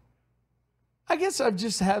 I guess I've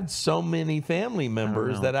just had so many family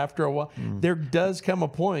members that after a while, there does come a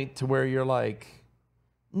point to where you're like,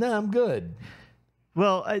 no, I'm good.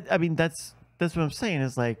 Well, I mean, that's what I'm saying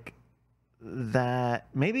is like that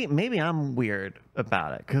maybe I'm weird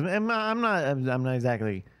about it because I'm not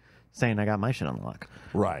exactly saying I got my shit on lock.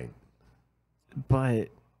 Right. But,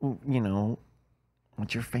 you know,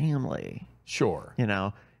 it's your family. Sure. You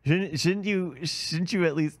know, shouldn't you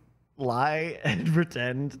at least lie and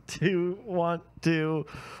pretend to want to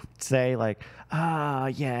say like,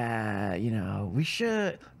 yeah, you know, we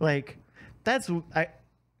should like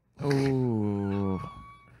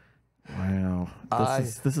wow.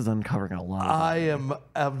 This is uncovering a lot. I am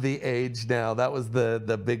of the age now. That was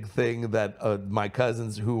the big thing that my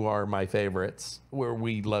cousins who are my favorites, where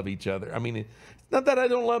we love each other. I mean, it's not that I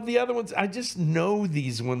don't love the other ones. I just know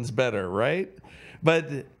these ones better, right?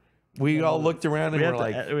 But we all looked around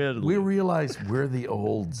and we realized we're the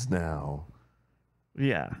olds now.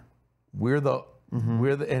 Yeah. And we're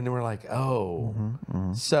like,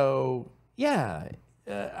 so yeah.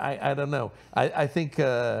 I don't know. I think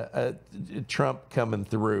Trump coming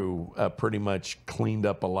through pretty much cleaned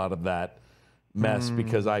up a lot of that mess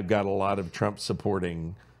because I've got a lot of Trump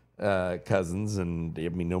supporting cousins, and I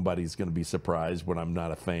mean nobody's going to be surprised when I'm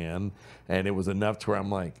not a fan. And it was enough to where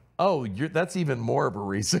I'm like, oh, that's even more of a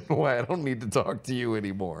reason why I don't need to talk to you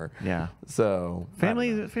anymore. Yeah. So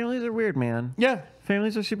families are weird, man. Yeah.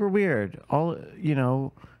 Families are super weird. All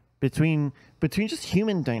between just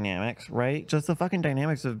human dynamics, right? Just the fucking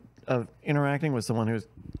dynamics of interacting with someone who's,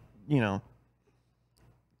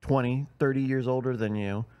 20, 30 years older than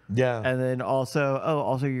you. Yeah. And then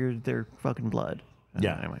also you're their fucking blood.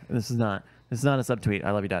 Yeah. Anyway, this is not a subtweet.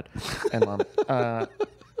 I love you, Dad and Mom.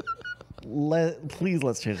 Please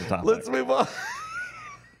let's change the topic. Let's move on.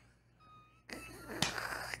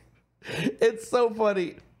 It's so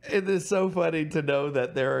funny. It is so funny to know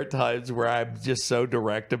that there are times where I'm just so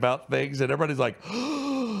direct about things and everybody's like,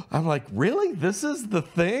 I'm like, really? This is the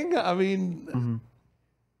thing? I mean,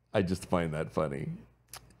 I just find that funny.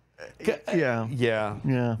 Yeah.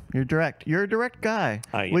 Yeah. You're direct. You're a direct guy.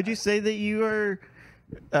 Would you say that you are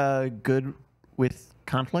good with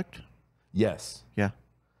conflict? Yes. Yeah.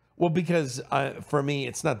 Well, because for me,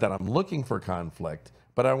 it's not that I'm looking for conflict,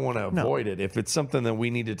 but I want to avoid it. If it's something that we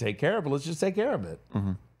need to take care of, let's just take care of it.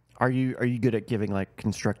 Mm-hmm. Are you good at giving like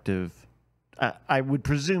constructive? I would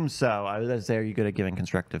presume so. I would say, are you good at giving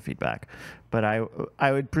constructive feedback? But I would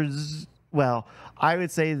I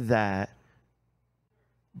would say that.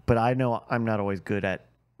 But I know I'm not always good at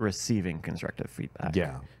receiving constructive feedback.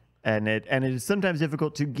 Yeah, and it is sometimes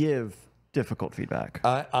difficult to give difficult feedback.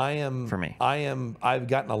 I am for me. I've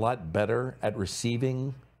gotten a lot better at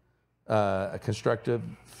receiving a constructive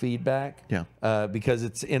feedback. Yeah, because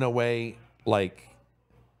it's in a way like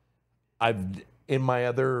in my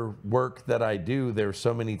other work that I do, there's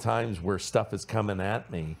so many times where stuff is coming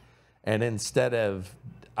at me, and instead of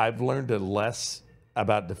I've learned to less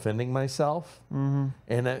about defending myself,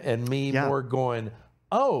 and me more going,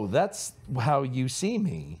 oh, that's how you see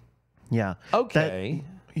me. Yeah. Okay.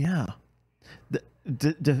 Yeah.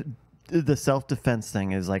 The self-defense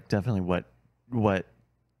thing is like definitely what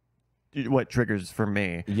what triggers for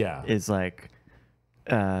me. Yeah. Is like,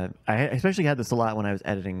 I especially had this a lot when I was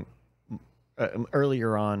editing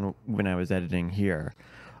earlier on when I was editing here,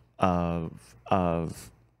 I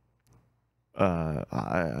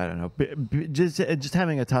don't know, just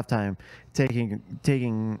having a tough time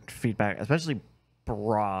taking feedback, especially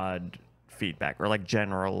broad feedback or like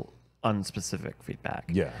general unspecific feedback.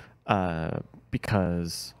 Yeah.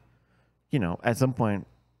 Because, at some point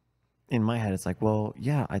in my head, it's like, well,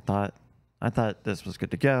 yeah, I thought this was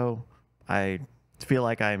good to go. I feel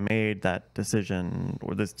like I made that decision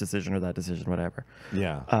or this decision or that decision, whatever.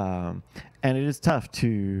 Yeah. And it is tough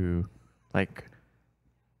to, like,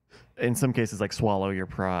 in some cases, like swallow your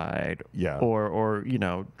pride. Yeah. Or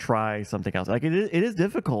try something else. Like it is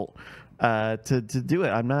difficult to do it.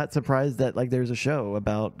 I'm not surprised that like there's a show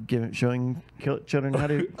about showing children how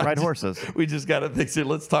to ride horses. We just got to fix it.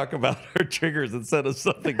 Let's talk about our triggers instead of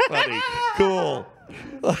something funny. Cool.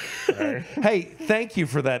 Hey, thank you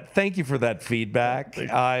for that. Thank you for that feedback.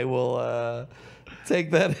 I will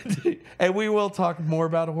take that, and we will talk more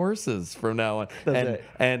about horses from now on.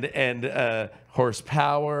 And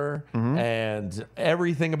horsepower and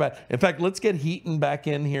everything about. In fact, let's get Heaton back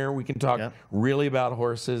in here. We can talk really about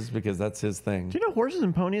horses because that's his thing. Do you know horses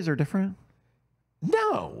and ponies are different?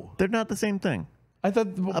 No, they're not the same thing. I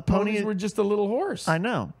thought the ponies were just a little horse. I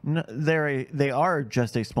know. No, they are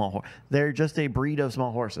just a small horse. They're just a breed of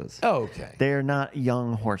small horses. Oh, okay. They are not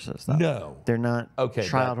young horses, though. No. They're not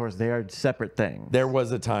child horses. They are separate things. There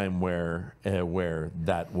was a time where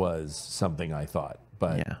that was something I thought,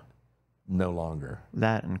 but no longer.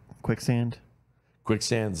 That and quicksand.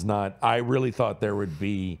 Quicksand's not. I really thought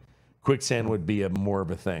quicksand would be more of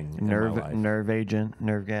a thing. Nerve agent,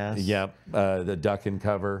 nerve gas. Yep. The duck and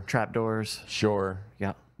cover. Trapdoors. Sure.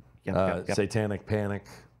 Yep. Satanic panic.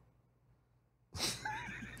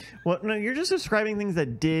 Well, no, you're just describing things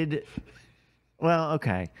that did. Well,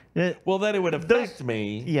 okay. Well, then it would affect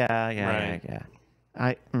me. Yeah.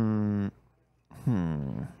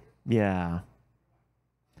 Yeah.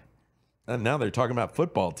 And now they're talking about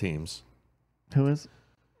football teams. Who is?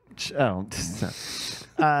 Oh.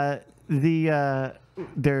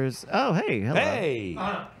 There's. Oh, hey. Hello. Hey.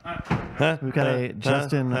 We've got a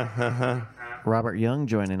Justin Robert Young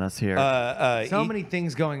joining us here. So many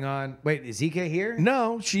things going on. Wait, is Ike here?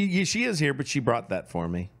 No, she is here, but she brought that for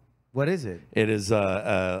me. What is it? It is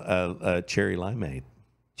a cherry limeade.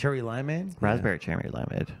 Cherry limeade? Raspberry cherry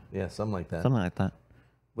limeade. Yeah, something like that. Something like that.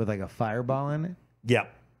 With like a fireball in it?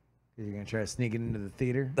 Yep. You're going to try to sneak it into the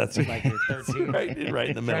theater? That's like you're 13. right in the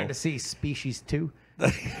middle. Trying to see Species 2?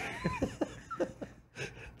 Man,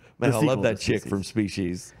 I love that chick from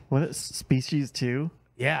Species. What is Species 2?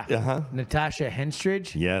 Yeah. Uh-huh. Natasha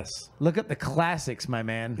Henstridge. Yes. Look up the classics, my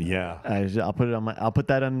man. Yeah. I'll put it on my. I'll put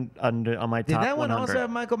that on my top. Did that one 100. also have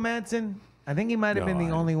Michael Madsen? I think he might have been the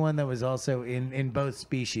only one that was also in both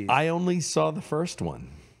Species. I only saw the first one.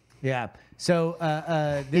 Yeah. So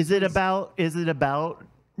is it about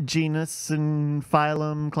genus and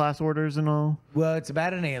phylum, class orders, and all? Well, it's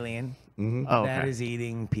about an alien that is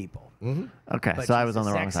eating people. Okay, But so I she's was on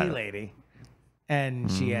the a wrong sexy side. lady, and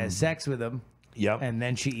she has sex with them. Yep. And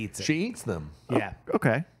then she eats it. She eats them. Yeah.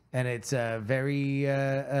 Okay. And it's a very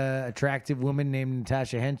attractive woman named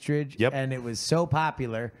Natasha Henstridge. Yep. And it was so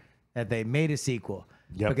popular that they made a sequel.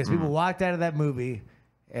 Yep. Because people walked out of that movie,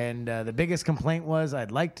 and the biggest complaint was,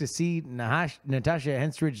 "I'd like to see Natasha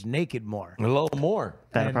Henstridge naked more." A little more.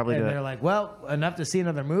 That'll probably do they're it. like, "Well, enough to see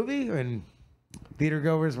another movie?" And theater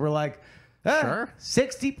goers were like, Sure.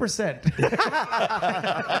 60%.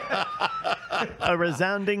 A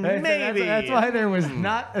resounding maybe. That's why there was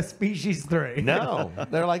not a Species 3. No,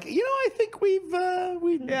 they're like, I think we've mined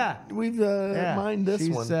this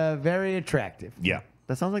She's one. very attractive. Yeah.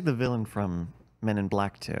 That sounds like the villain from Men in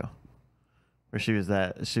Black 2, where she was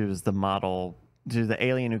the model. She was the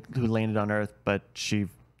alien who landed on Earth, but she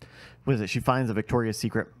finds a Victoria's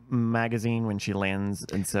Secret magazine when she lands,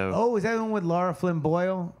 and so. Oh, is that the one with Laura Flynn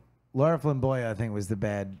Boyle? Laura Flynn Boyle, I think, was the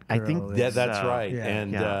bad girl. I think Yeah, that's So, right.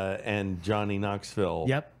 yeah. And Johnny Knoxville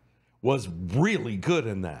Yep. was really good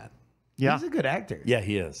in that. Yeah, He's a good actor. Yeah,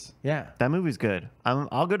 he is. Yeah. that movie's good.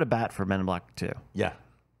 I'll go to bat for Men in Black 2. Yeah.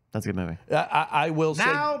 That's a good movie. I will say.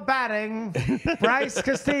 Now batting, Bryce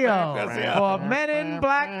Castillo for Men in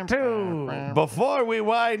Black 2. Before we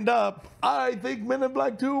wind up, I think Men in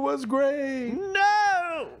Black 2 was great.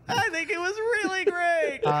 No, I think it was really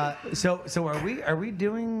great. So are we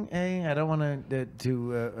doing a? I don't want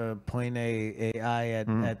to point a eye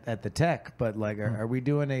at the tech, but like, are we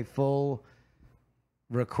doing a full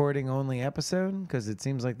recording only episode? Because it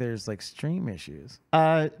seems like there's like stream issues.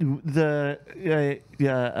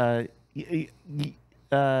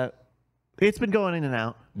 It's been going in and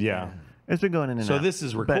out. Yeah. It's been going in and So out. this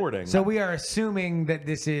is recording. So we are assuming that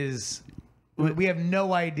this is. We have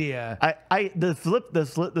no idea.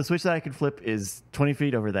 The switch that I can flip is 20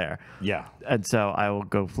 feet over there. Yeah. And so I will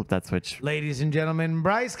go flip that switch. Ladies and gentlemen,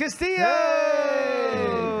 Bryce Castillo.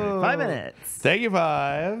 Hey! 5 minutes. Thank you,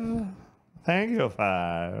 5. Thank you,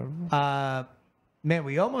 5. Man,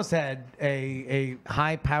 we almost had a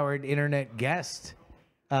high-powered internet guest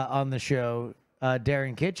on the show,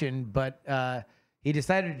 Darren Kitchen, but he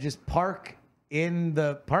decided to just park in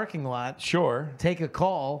the parking lot, Sure. take a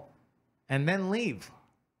call, and then leave.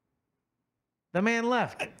 The man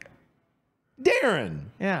left. Darren.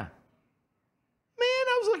 Yeah. Man,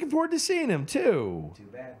 I was looking forward to seeing him too. Too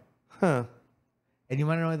bad. Huh. And you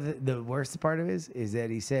want to know what the worst part of it is that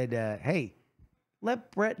he said, hey, let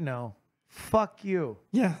Brett know. Fuck you.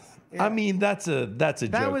 Yeah. I mean, that's a joke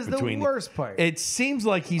That was between. the worst part. It seems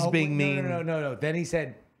like he's being mean. No. Then he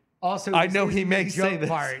said, also, I this know he isn't may the say joke this.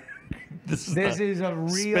 part. This This not- is a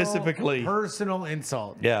real specifically. personal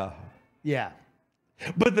insult. Yeah. Yeah.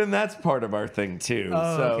 But then that's part of our thing too.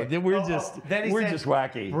 Oh, so okay. we're Oh, just then he we're said, just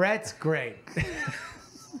wacky. Brett's great.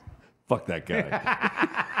 Fuck that guy.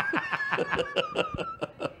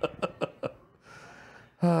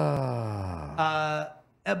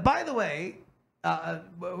 By the way,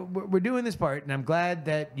 we're doing this part, and I'm glad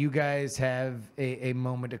that you guys have a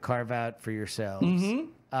moment to carve out for yourselves.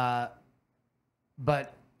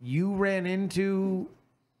 But you ran into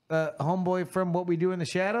homeboy from What We Do in the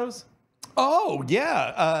Shadows? Oh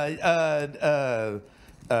yeah,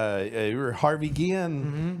 Harvey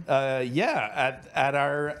Guillen. Yeah, at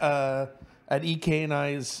our at EK and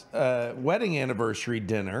I's wedding anniversary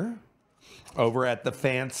dinner over at the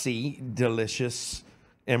fancy, delicious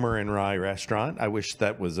Emmer and Rye restaurant. I wish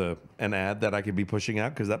that was an ad that I could be pushing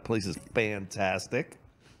out because that place is fantastic.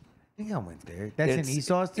 I think I went there. That's in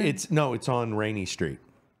East Austin? It's on Rainey Street,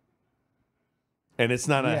 and it's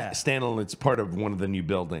not Yeah. a standalone. It's part of one of the new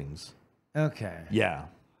buildings. Okay. Yeah.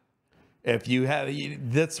 If you have,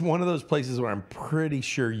 that's one of those places where I'm pretty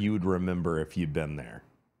sure you would remember if you'd been there.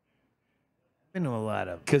 Been to a lot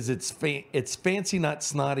of. Because it's fancy, not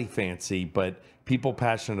snotty fancy, but people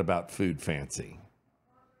passionate about food fancy.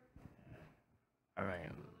 I mean,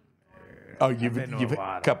 Oh, you've been to a a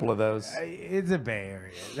lot couple of those. it's a Bay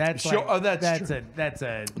Area. That's Sure. like, Oh, that's true. That's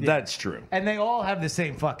a. That's true. And they all have the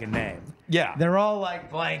same fucking name. Yeah. They're all like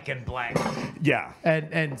blank and blank. Yeah.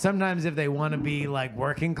 And sometimes if they want to be like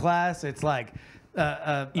working class, it's like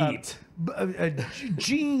Eat.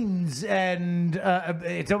 jeans, and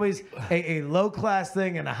it's always a low class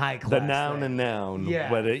thing and a high class. The noun thing. and noun. Yeah.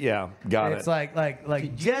 But got It's it.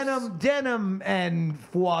 like denim and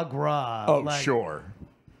foie gras. Oh, like, sure.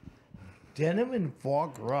 Denim and foie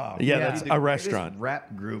gras. Yeah, Yeah. that's The a greatest restaurant.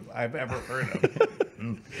 rap group I've ever heard of.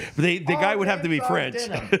 The guy would have to be All French.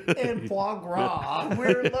 denim and foie gras.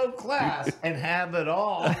 We're low class and have it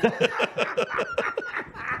all.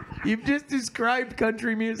 You've just described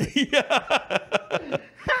country music.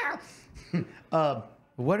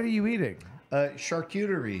 What are you eating?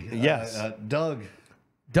 Charcuterie. Yes. Doug.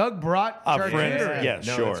 Doug brought A friend. charcuterie. Yeah,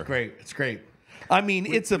 No, sure. It's great. It's great. I mean,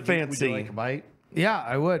 it's a Would fancy. you like a bite? Yeah,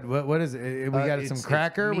 I would. What is it? We got some It's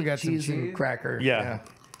cracker. meat, We got some cheese and cheese. cracker. Yeah.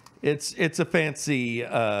 It's a fancy.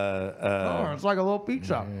 Oh, it's like a little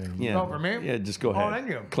pizza. Yeah. No, for me? Yeah, just go Oh, ahead. thank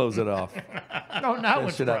you. Close it off. No, now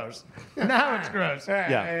it's it up. gross. Now it's gross.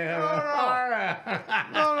 Yeah.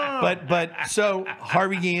 But so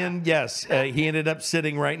Harvey Guillen, yes, he ended up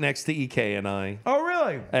sitting right next to EK and I. Oh,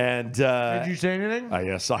 really? And Did you say anything?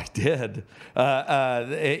 yes, I did.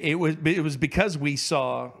 It was because we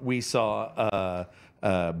saw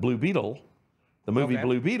Blue Beetle, the movie Okay.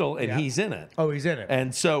 Blue Beetle, and Yeah. he's in it. Oh, he's in it.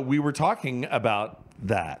 And so we were talking about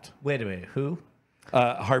that. Wait a minute. Who?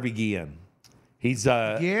 Harvey Guillen. He's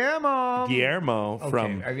Guillermo. Guillermo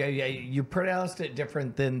from. Okay, you pronounced it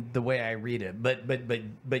different than the way I read it,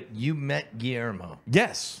 but you met Guillermo.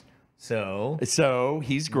 Yes. So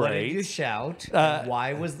He's what did you great. shout? And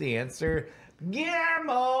why was the answer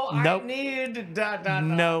Guillermo? I Nope. need ...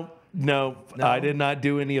 No, I did not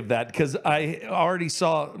do any of that because I already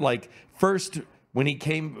saw, like, first when he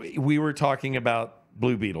came, we were talking about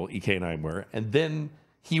Blue Beetle, EK and I were, and then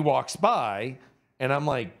he walks by, and I'm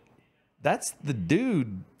like, that's the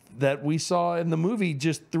dude that we saw in the movie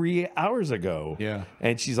just 3 hours ago. Yeah.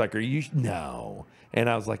 And she's like, are you? No. And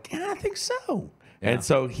I was like, yeah, I think so. And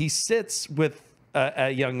so he sits with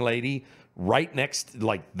a young lady right next,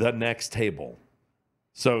 like, the next table.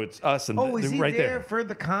 So it's us and Oh, is he right there there. for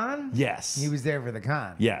the con? Yes. He was there for the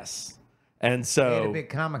con. Yes. And so He had a big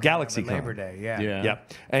Comic-Con Galaxy over Labor Con. Day. Yeah.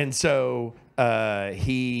 Yep. And so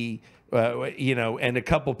he and a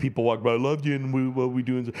couple people walk by, I loved you, and what we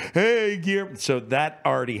doing? Hey, gear. So that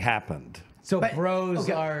already happened So bros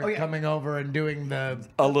are coming over and doing a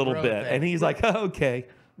little bro bit. thing. And he's like, oh, okay.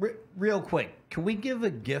 Real quick, can we give a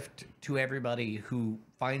gift to everybody who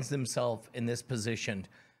finds themselves in this position?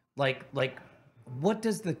 Like, what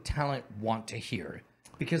does the talent want to hear?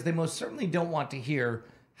 Because they most certainly don't want to hear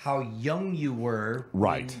how young you were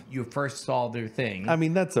Right. when you first saw their thing. I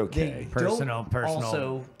mean, that's okay. personal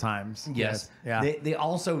also, times. yes. Yeah. They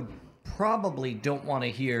also probably don't want to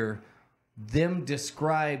hear them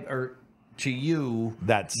describe or to you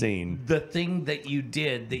That scene. the thing that you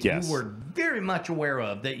did that Yes. you were very much aware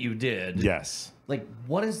of that you did. Yes. Like,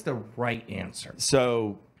 what is the right answer?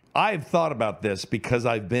 So I've thought about this because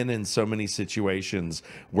I've been in so many situations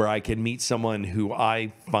where I can meet someone who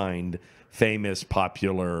I find famous,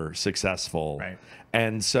 popular, successful. Right.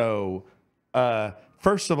 And so,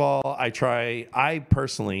 first of all, I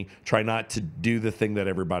personally try not to do the thing that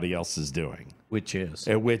everybody else is doing. Which is?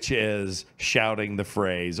 Which is shouting the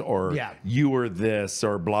phrase or Yeah. you were this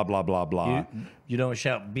or blah, blah, blah, blah. You don't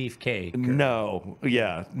shout beefcake. No.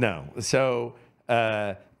 Yeah. No. So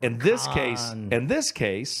in this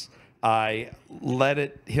case, I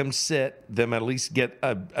let him sit, them at least get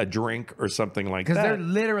a drink or something like that. Because they're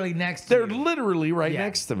literally next to They're you. literally right Yeah.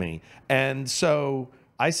 next to me. And so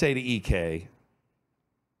I say to EK,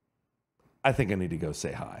 I think I need to go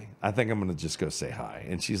say hi. I think I'm going to just go say hi.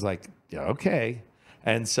 And she's like, yeah, okay.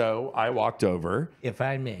 And so I walked over. If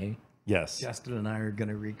I may, Yes. Justin and I are going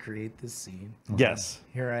to recreate this scene. Yes.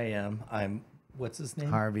 Here I am. What's his name?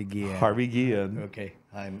 Harvey Guillen. Harvey Guillen. Okay.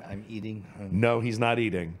 I'm eating. No, he's not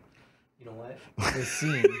eating. You know what? This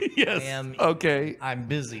scene. Yes. Okay. I'm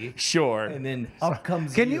busy. Sure. And then up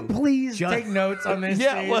comes Can you please Just- take notes on this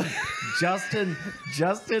Yeah, scene? well- Justin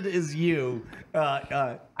is you.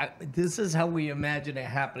 This is how we imagine it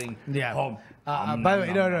happening. Yeah. By the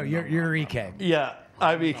way, no, you're EK. Yeah.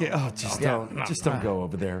 I mean, oh, just don't go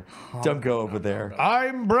over there. Don't go over there.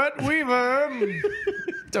 I'm Brett Weaver.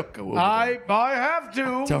 Don't go over I have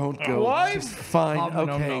to. Don't go. Why? Just fine.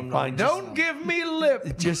 Okay, fine. Don't give me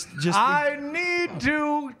lip. Just. I need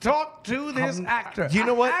to talk to this actor. You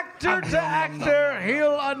know what? Actor to actor,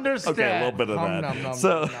 he'll understand. Okay, a little bit of that.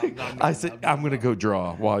 So I said, I'm going to go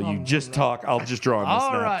draw while you just talk. I'll just draw on this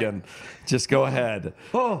All right. napkin. Just go ahead.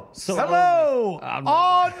 Oh, so Hello,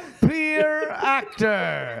 on-peer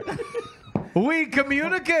actor. We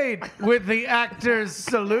communicate with the actor's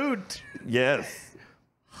salute. Yes.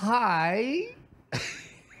 Hi.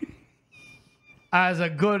 As a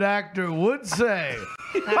good actor would say.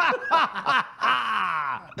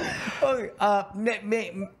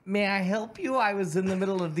 may I help you? I was in the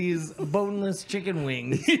middle of these boneless chicken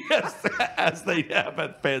wings. Yes, as they have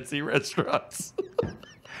at fancy restaurants.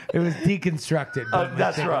 It was deconstructed.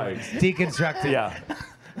 That's right. Deconstructed. Yeah.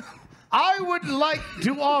 I would like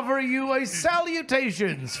to offer you a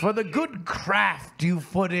salutations for the good craft you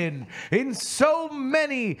put in so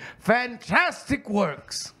many fantastic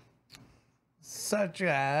works. Such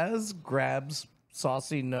as grabs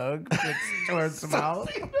saucy nug, puts towards the mouth.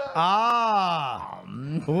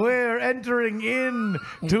 We're entering in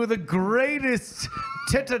to the greatest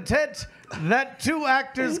tete-a-tete that two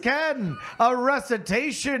actors can. A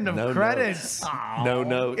recitation of No credits. No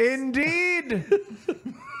notes. Indeed.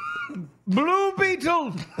 Blue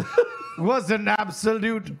Beetle was an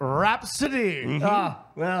absolute rhapsody.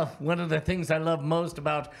 Well, one of the things I love most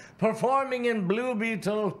about performing in Blue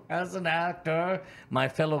Beetle as an actor, my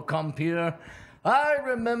fellow compeer, I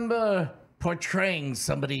remember portraying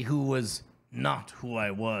somebody who was not who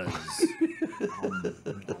I was.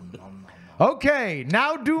 Okay,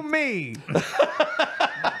 now do me.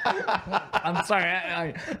 I'm sorry,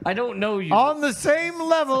 I don't know you. On the same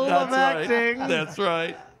level of That's acting. right. That's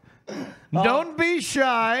right. Don't be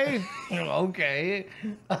shy. Okay.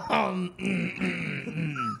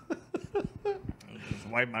 Just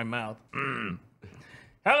wipe my mouth.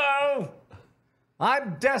 Hello.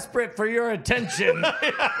 I'm desperate for your attention.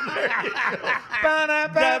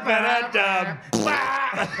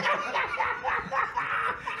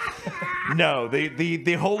 No,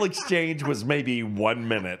 the whole exchange was maybe 1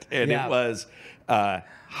 minute, and Yeah. it was,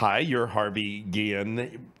 "Hi, you're Harvey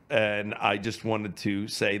Guillen, and I just wanted to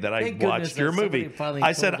say that I Thank goodness watched your that somebody movie." finally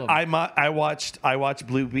I said, told him. I watched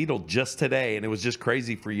Blue Beetle just today, and it was just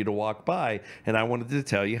crazy for you to walk by, and I wanted to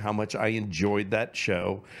tell you how much I enjoyed that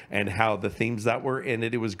show and how the themes that were in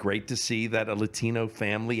it. It was great to see that a Latino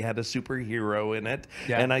family had a superhero in it,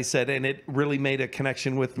 and I said, and it really made a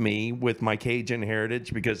connection with me with my Cajun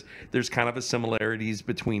heritage because there's kind of a similarities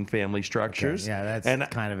between family structures. Yeah, that's and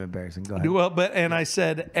kind of embarrassing. Go ahead. well, but I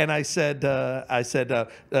said,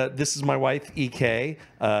 this is my wife, EK.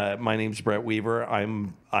 My name's Brett Weaver.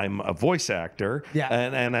 I'm a voice actor. Yeah.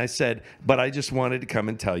 And I said, but I just wanted to come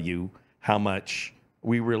and tell you how much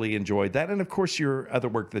we really enjoyed that. And of course, your other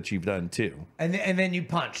work that you've done too. And then you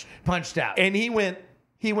punched out. And he went,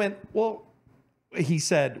 well, he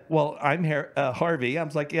said, well, I'm Harvey. I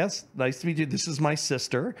was like, yes, nice to meet you. This is my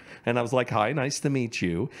sister. And I was like, hi, nice to meet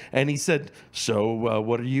you. And he said, so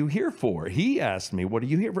what are you here for? He asked me, what are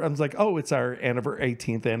you here for? I was like, oh, it's our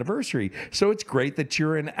 18th anniversary. So it's great that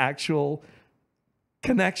you're an actual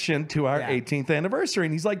connection to our 18th anniversary.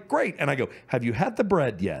 And he's like, great. And I go, have you had the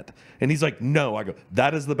bread yet? And he's like, no. I go,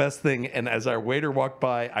 that is the best thing. And as our waiter walked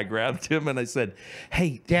by, I grabbed him and I said,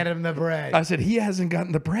 hey, get him the bread. I said, he hasn't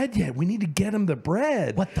gotten the bread yet. We need to get him the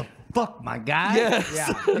bread. What the fuck, my guy? Yes.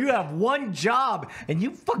 Yeah. You have one job and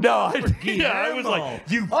you fucking I was like,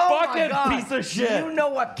 you fucking piece of shit. Do you know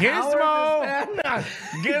what Gizmo?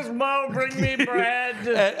 Gizmo, bring me bread.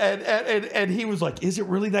 and he was like, is it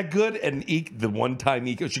really that good? And the one time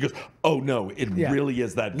she goes, oh no, it really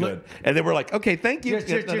is that good. And then we're like, okay, thank you.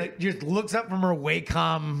 Just looks up from her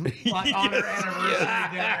Wacom on her anniversary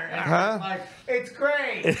dinner. And like, it's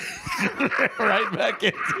great. Right back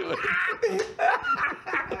into it.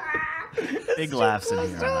 Big laughs in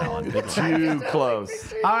here on that one. Big laughs. Too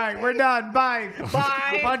close. All right, we're done. Bye.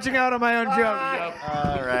 Bye. Punching out on my own joke.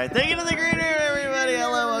 All right. Thank you to the green room, everybody.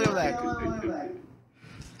 Hello, welcome back.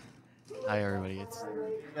 Hi, everybody.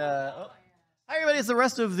 Hi, everybody. It's the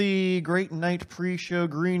rest of the Great Night pre-show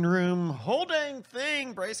green room holding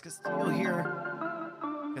thing. Bryce Castillo here.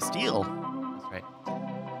 Castile. That's right.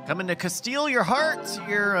 Coming to Castile your hearts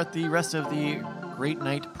here at the rest of the Great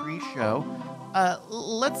Night pre-show.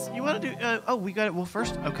 You want to do, we got it. Well,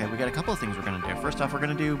 first, okay, we got a couple of things we're going to do. First off, we're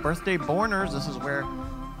going to do Birthday Borners. This is where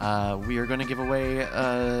we are going to give away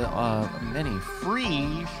many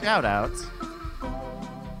free shout-outs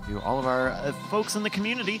to all of our folks in the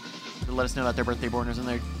community to let us know about their Birthday Borners in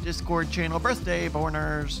their Discord channel. Birthday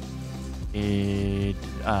Borners. I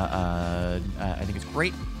think it's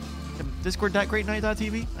great.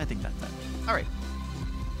 Discord.greatnight.tv. I think that's it. All right.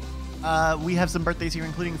 We have some birthdays here,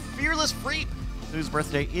 including Fearless Freep, whose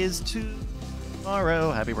birthday is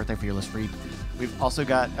tomorrow. Happy birthday, Fearless Freep. We've also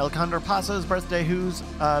got El Condor Pasa's birthday, whose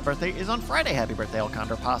birthday is on Friday. Happy birthday, El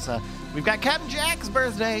Condor Pasa. We've got Captain Jack's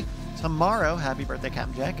birthday tomorrow. Happy birthday,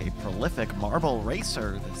 Captain Jack, a prolific marble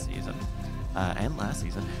racer this season and last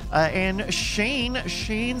season. And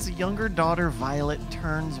Shane's younger daughter, Violet,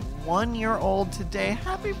 turns 1 year old today.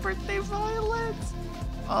 Happy birthday, Violet.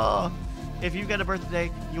 Oh, if you've got a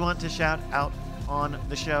birthday you want to shout out on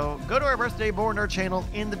the show, go to our Birthday Borner channel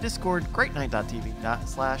in the Discord,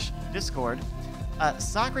 greatnight.tv/Discord.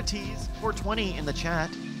 Socrates 420 in the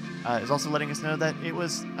chat is also letting us know that it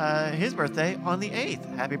was his birthday on the 8th.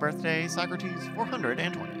 Happy birthday, Socrates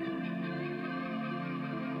 420.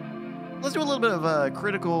 Let's do a little bit of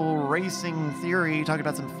critical racing theory, talking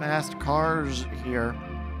about some fast cars here.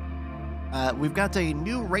 We've got a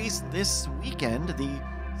new race this weekend, the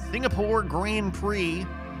Singapore Grand Prix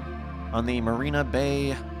on the Marina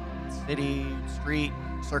Bay City Street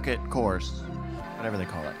Circuit course, whatever they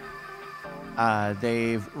call it.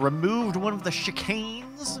 They've removed one of the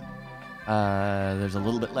chicanes. There's a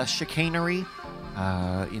little bit less chicanery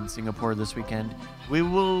in Singapore this weekend. We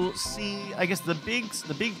will see. I guess the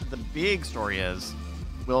big story is,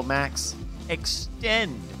 will Max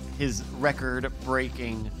extend his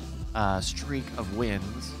record-breaking streak of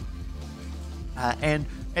wins? And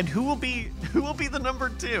who will be the number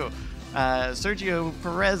 2? Sergio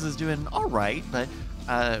Perez is doing all right, but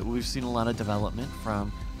we've seen a lot of development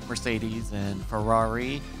from Mercedes and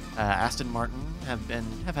Ferrari. Aston Martin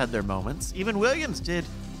have had their moments. Even Williams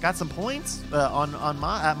got some points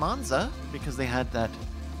at Monza because they had that.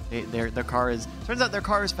 Their car is. Turns out their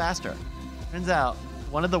car is faster. Turns out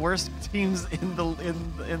one of the worst teams in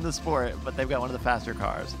the sport, but they've got one of the faster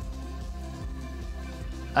cars.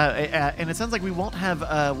 And it sounds like we won't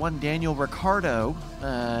have one Daniel Ricciardo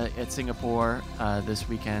at Singapore this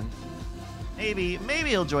weekend. Maybe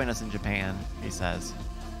he'll join us in Japan, he says.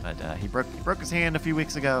 But he broke his hand a few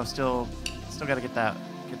weeks ago. Still got to get that.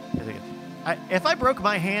 If I broke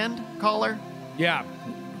my hand, caller, Yeah.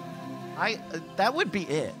 that would be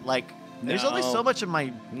it. Like, there's only so much of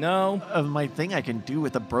my thing I can do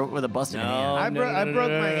with a busted hand. I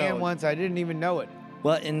broke my hand once. I didn't even know it.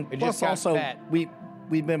 Well, and It plus just got also fat.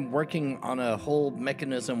 we've been working on a whole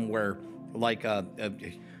mechanism where, like,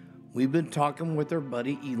 we've been talking with our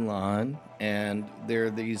buddy Elon, and there are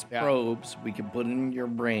these probes we can put in your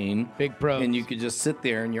brain. Big probes. And you could just sit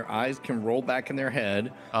there, and your eyes can roll back in their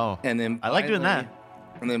head. Oh, and then I like doing that.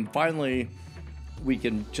 And then finally, we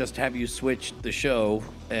can just have you switch the show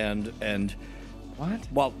and What?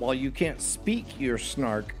 while you can't speak your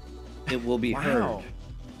snark, it will be heard.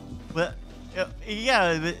 But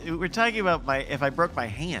yeah, we're talking about if I broke my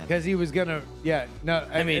hand. Because he was gonna,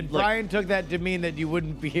 I mean, look- Brian took that to mean that you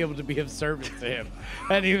wouldn't be able to be of service to him,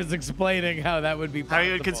 and he was explaining how that would be possible. How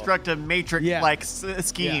you would construct a matrix-like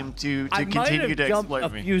scheme to I might continue have to jumped exploit a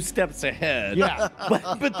me. few steps ahead. Yeah.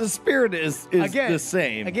 but the spirit is the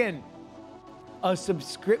same. Again, a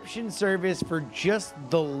subscription service for just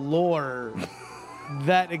the lore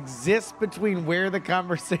that exists between where the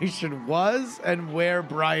conversation was and where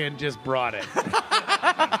Brian just brought it.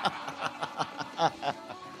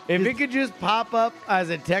 If it could just pop up as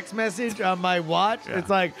a text message on my watch, it's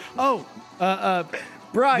like, oh,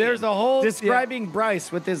 Brian, there's a whole describing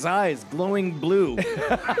Bryce with his eyes glowing blue.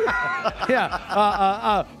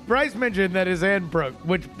 Bryce mentioned that his hand broke,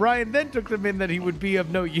 which Brian then took to mean that he would be of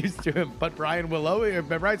no use to him. But Bryce will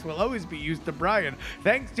always be used to Brian,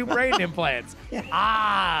 thanks to brain implants.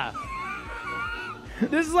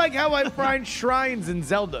 This is like how I find shrines in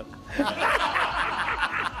Zelda.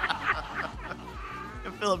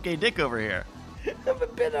 Philip K. Dick over here. I'm a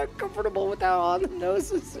bit uncomfortable with how on the nose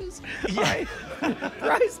this is. Yeah.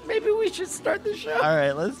 Bryce, maybe we should start the show. All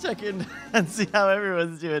right, let's check in and see how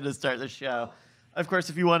everyone's doing to start the show. Of course,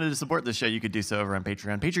 if you wanted to support the show, you could do so over on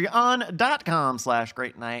Patreon.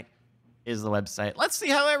 Patreon.com/greatnight is the website. Let's see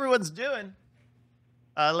how everyone's doing.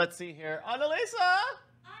 Let's see here. Annalisa.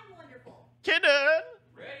 I'm wonderful. Kidden.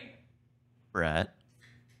 Ready. Brett.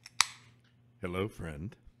 Hello,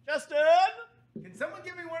 friend. Justin. Can someone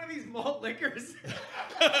give me one of these malt liquors?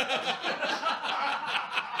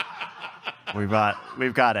 We've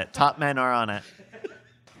got it. Top men are on it.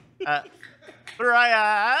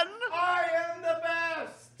 Brian. I am the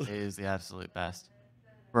best. Is the absolute best.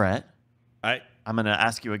 Brett. I'm going to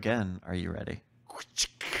ask you again. Are you ready?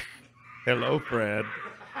 Hello, Fred.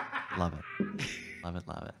 Love it. Love it,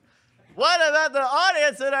 love it. What about the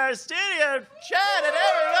audience in our studio? Chat and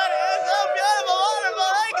everybody is so beautiful, wonderful.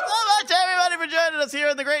 Thank you so much, everybody, for joining us here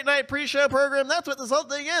on the Great Night pre-show program. That's what this whole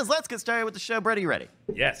thing is. Let's get started with the show. Brett, are you ready?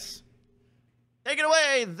 Yes. Take it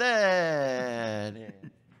away, then.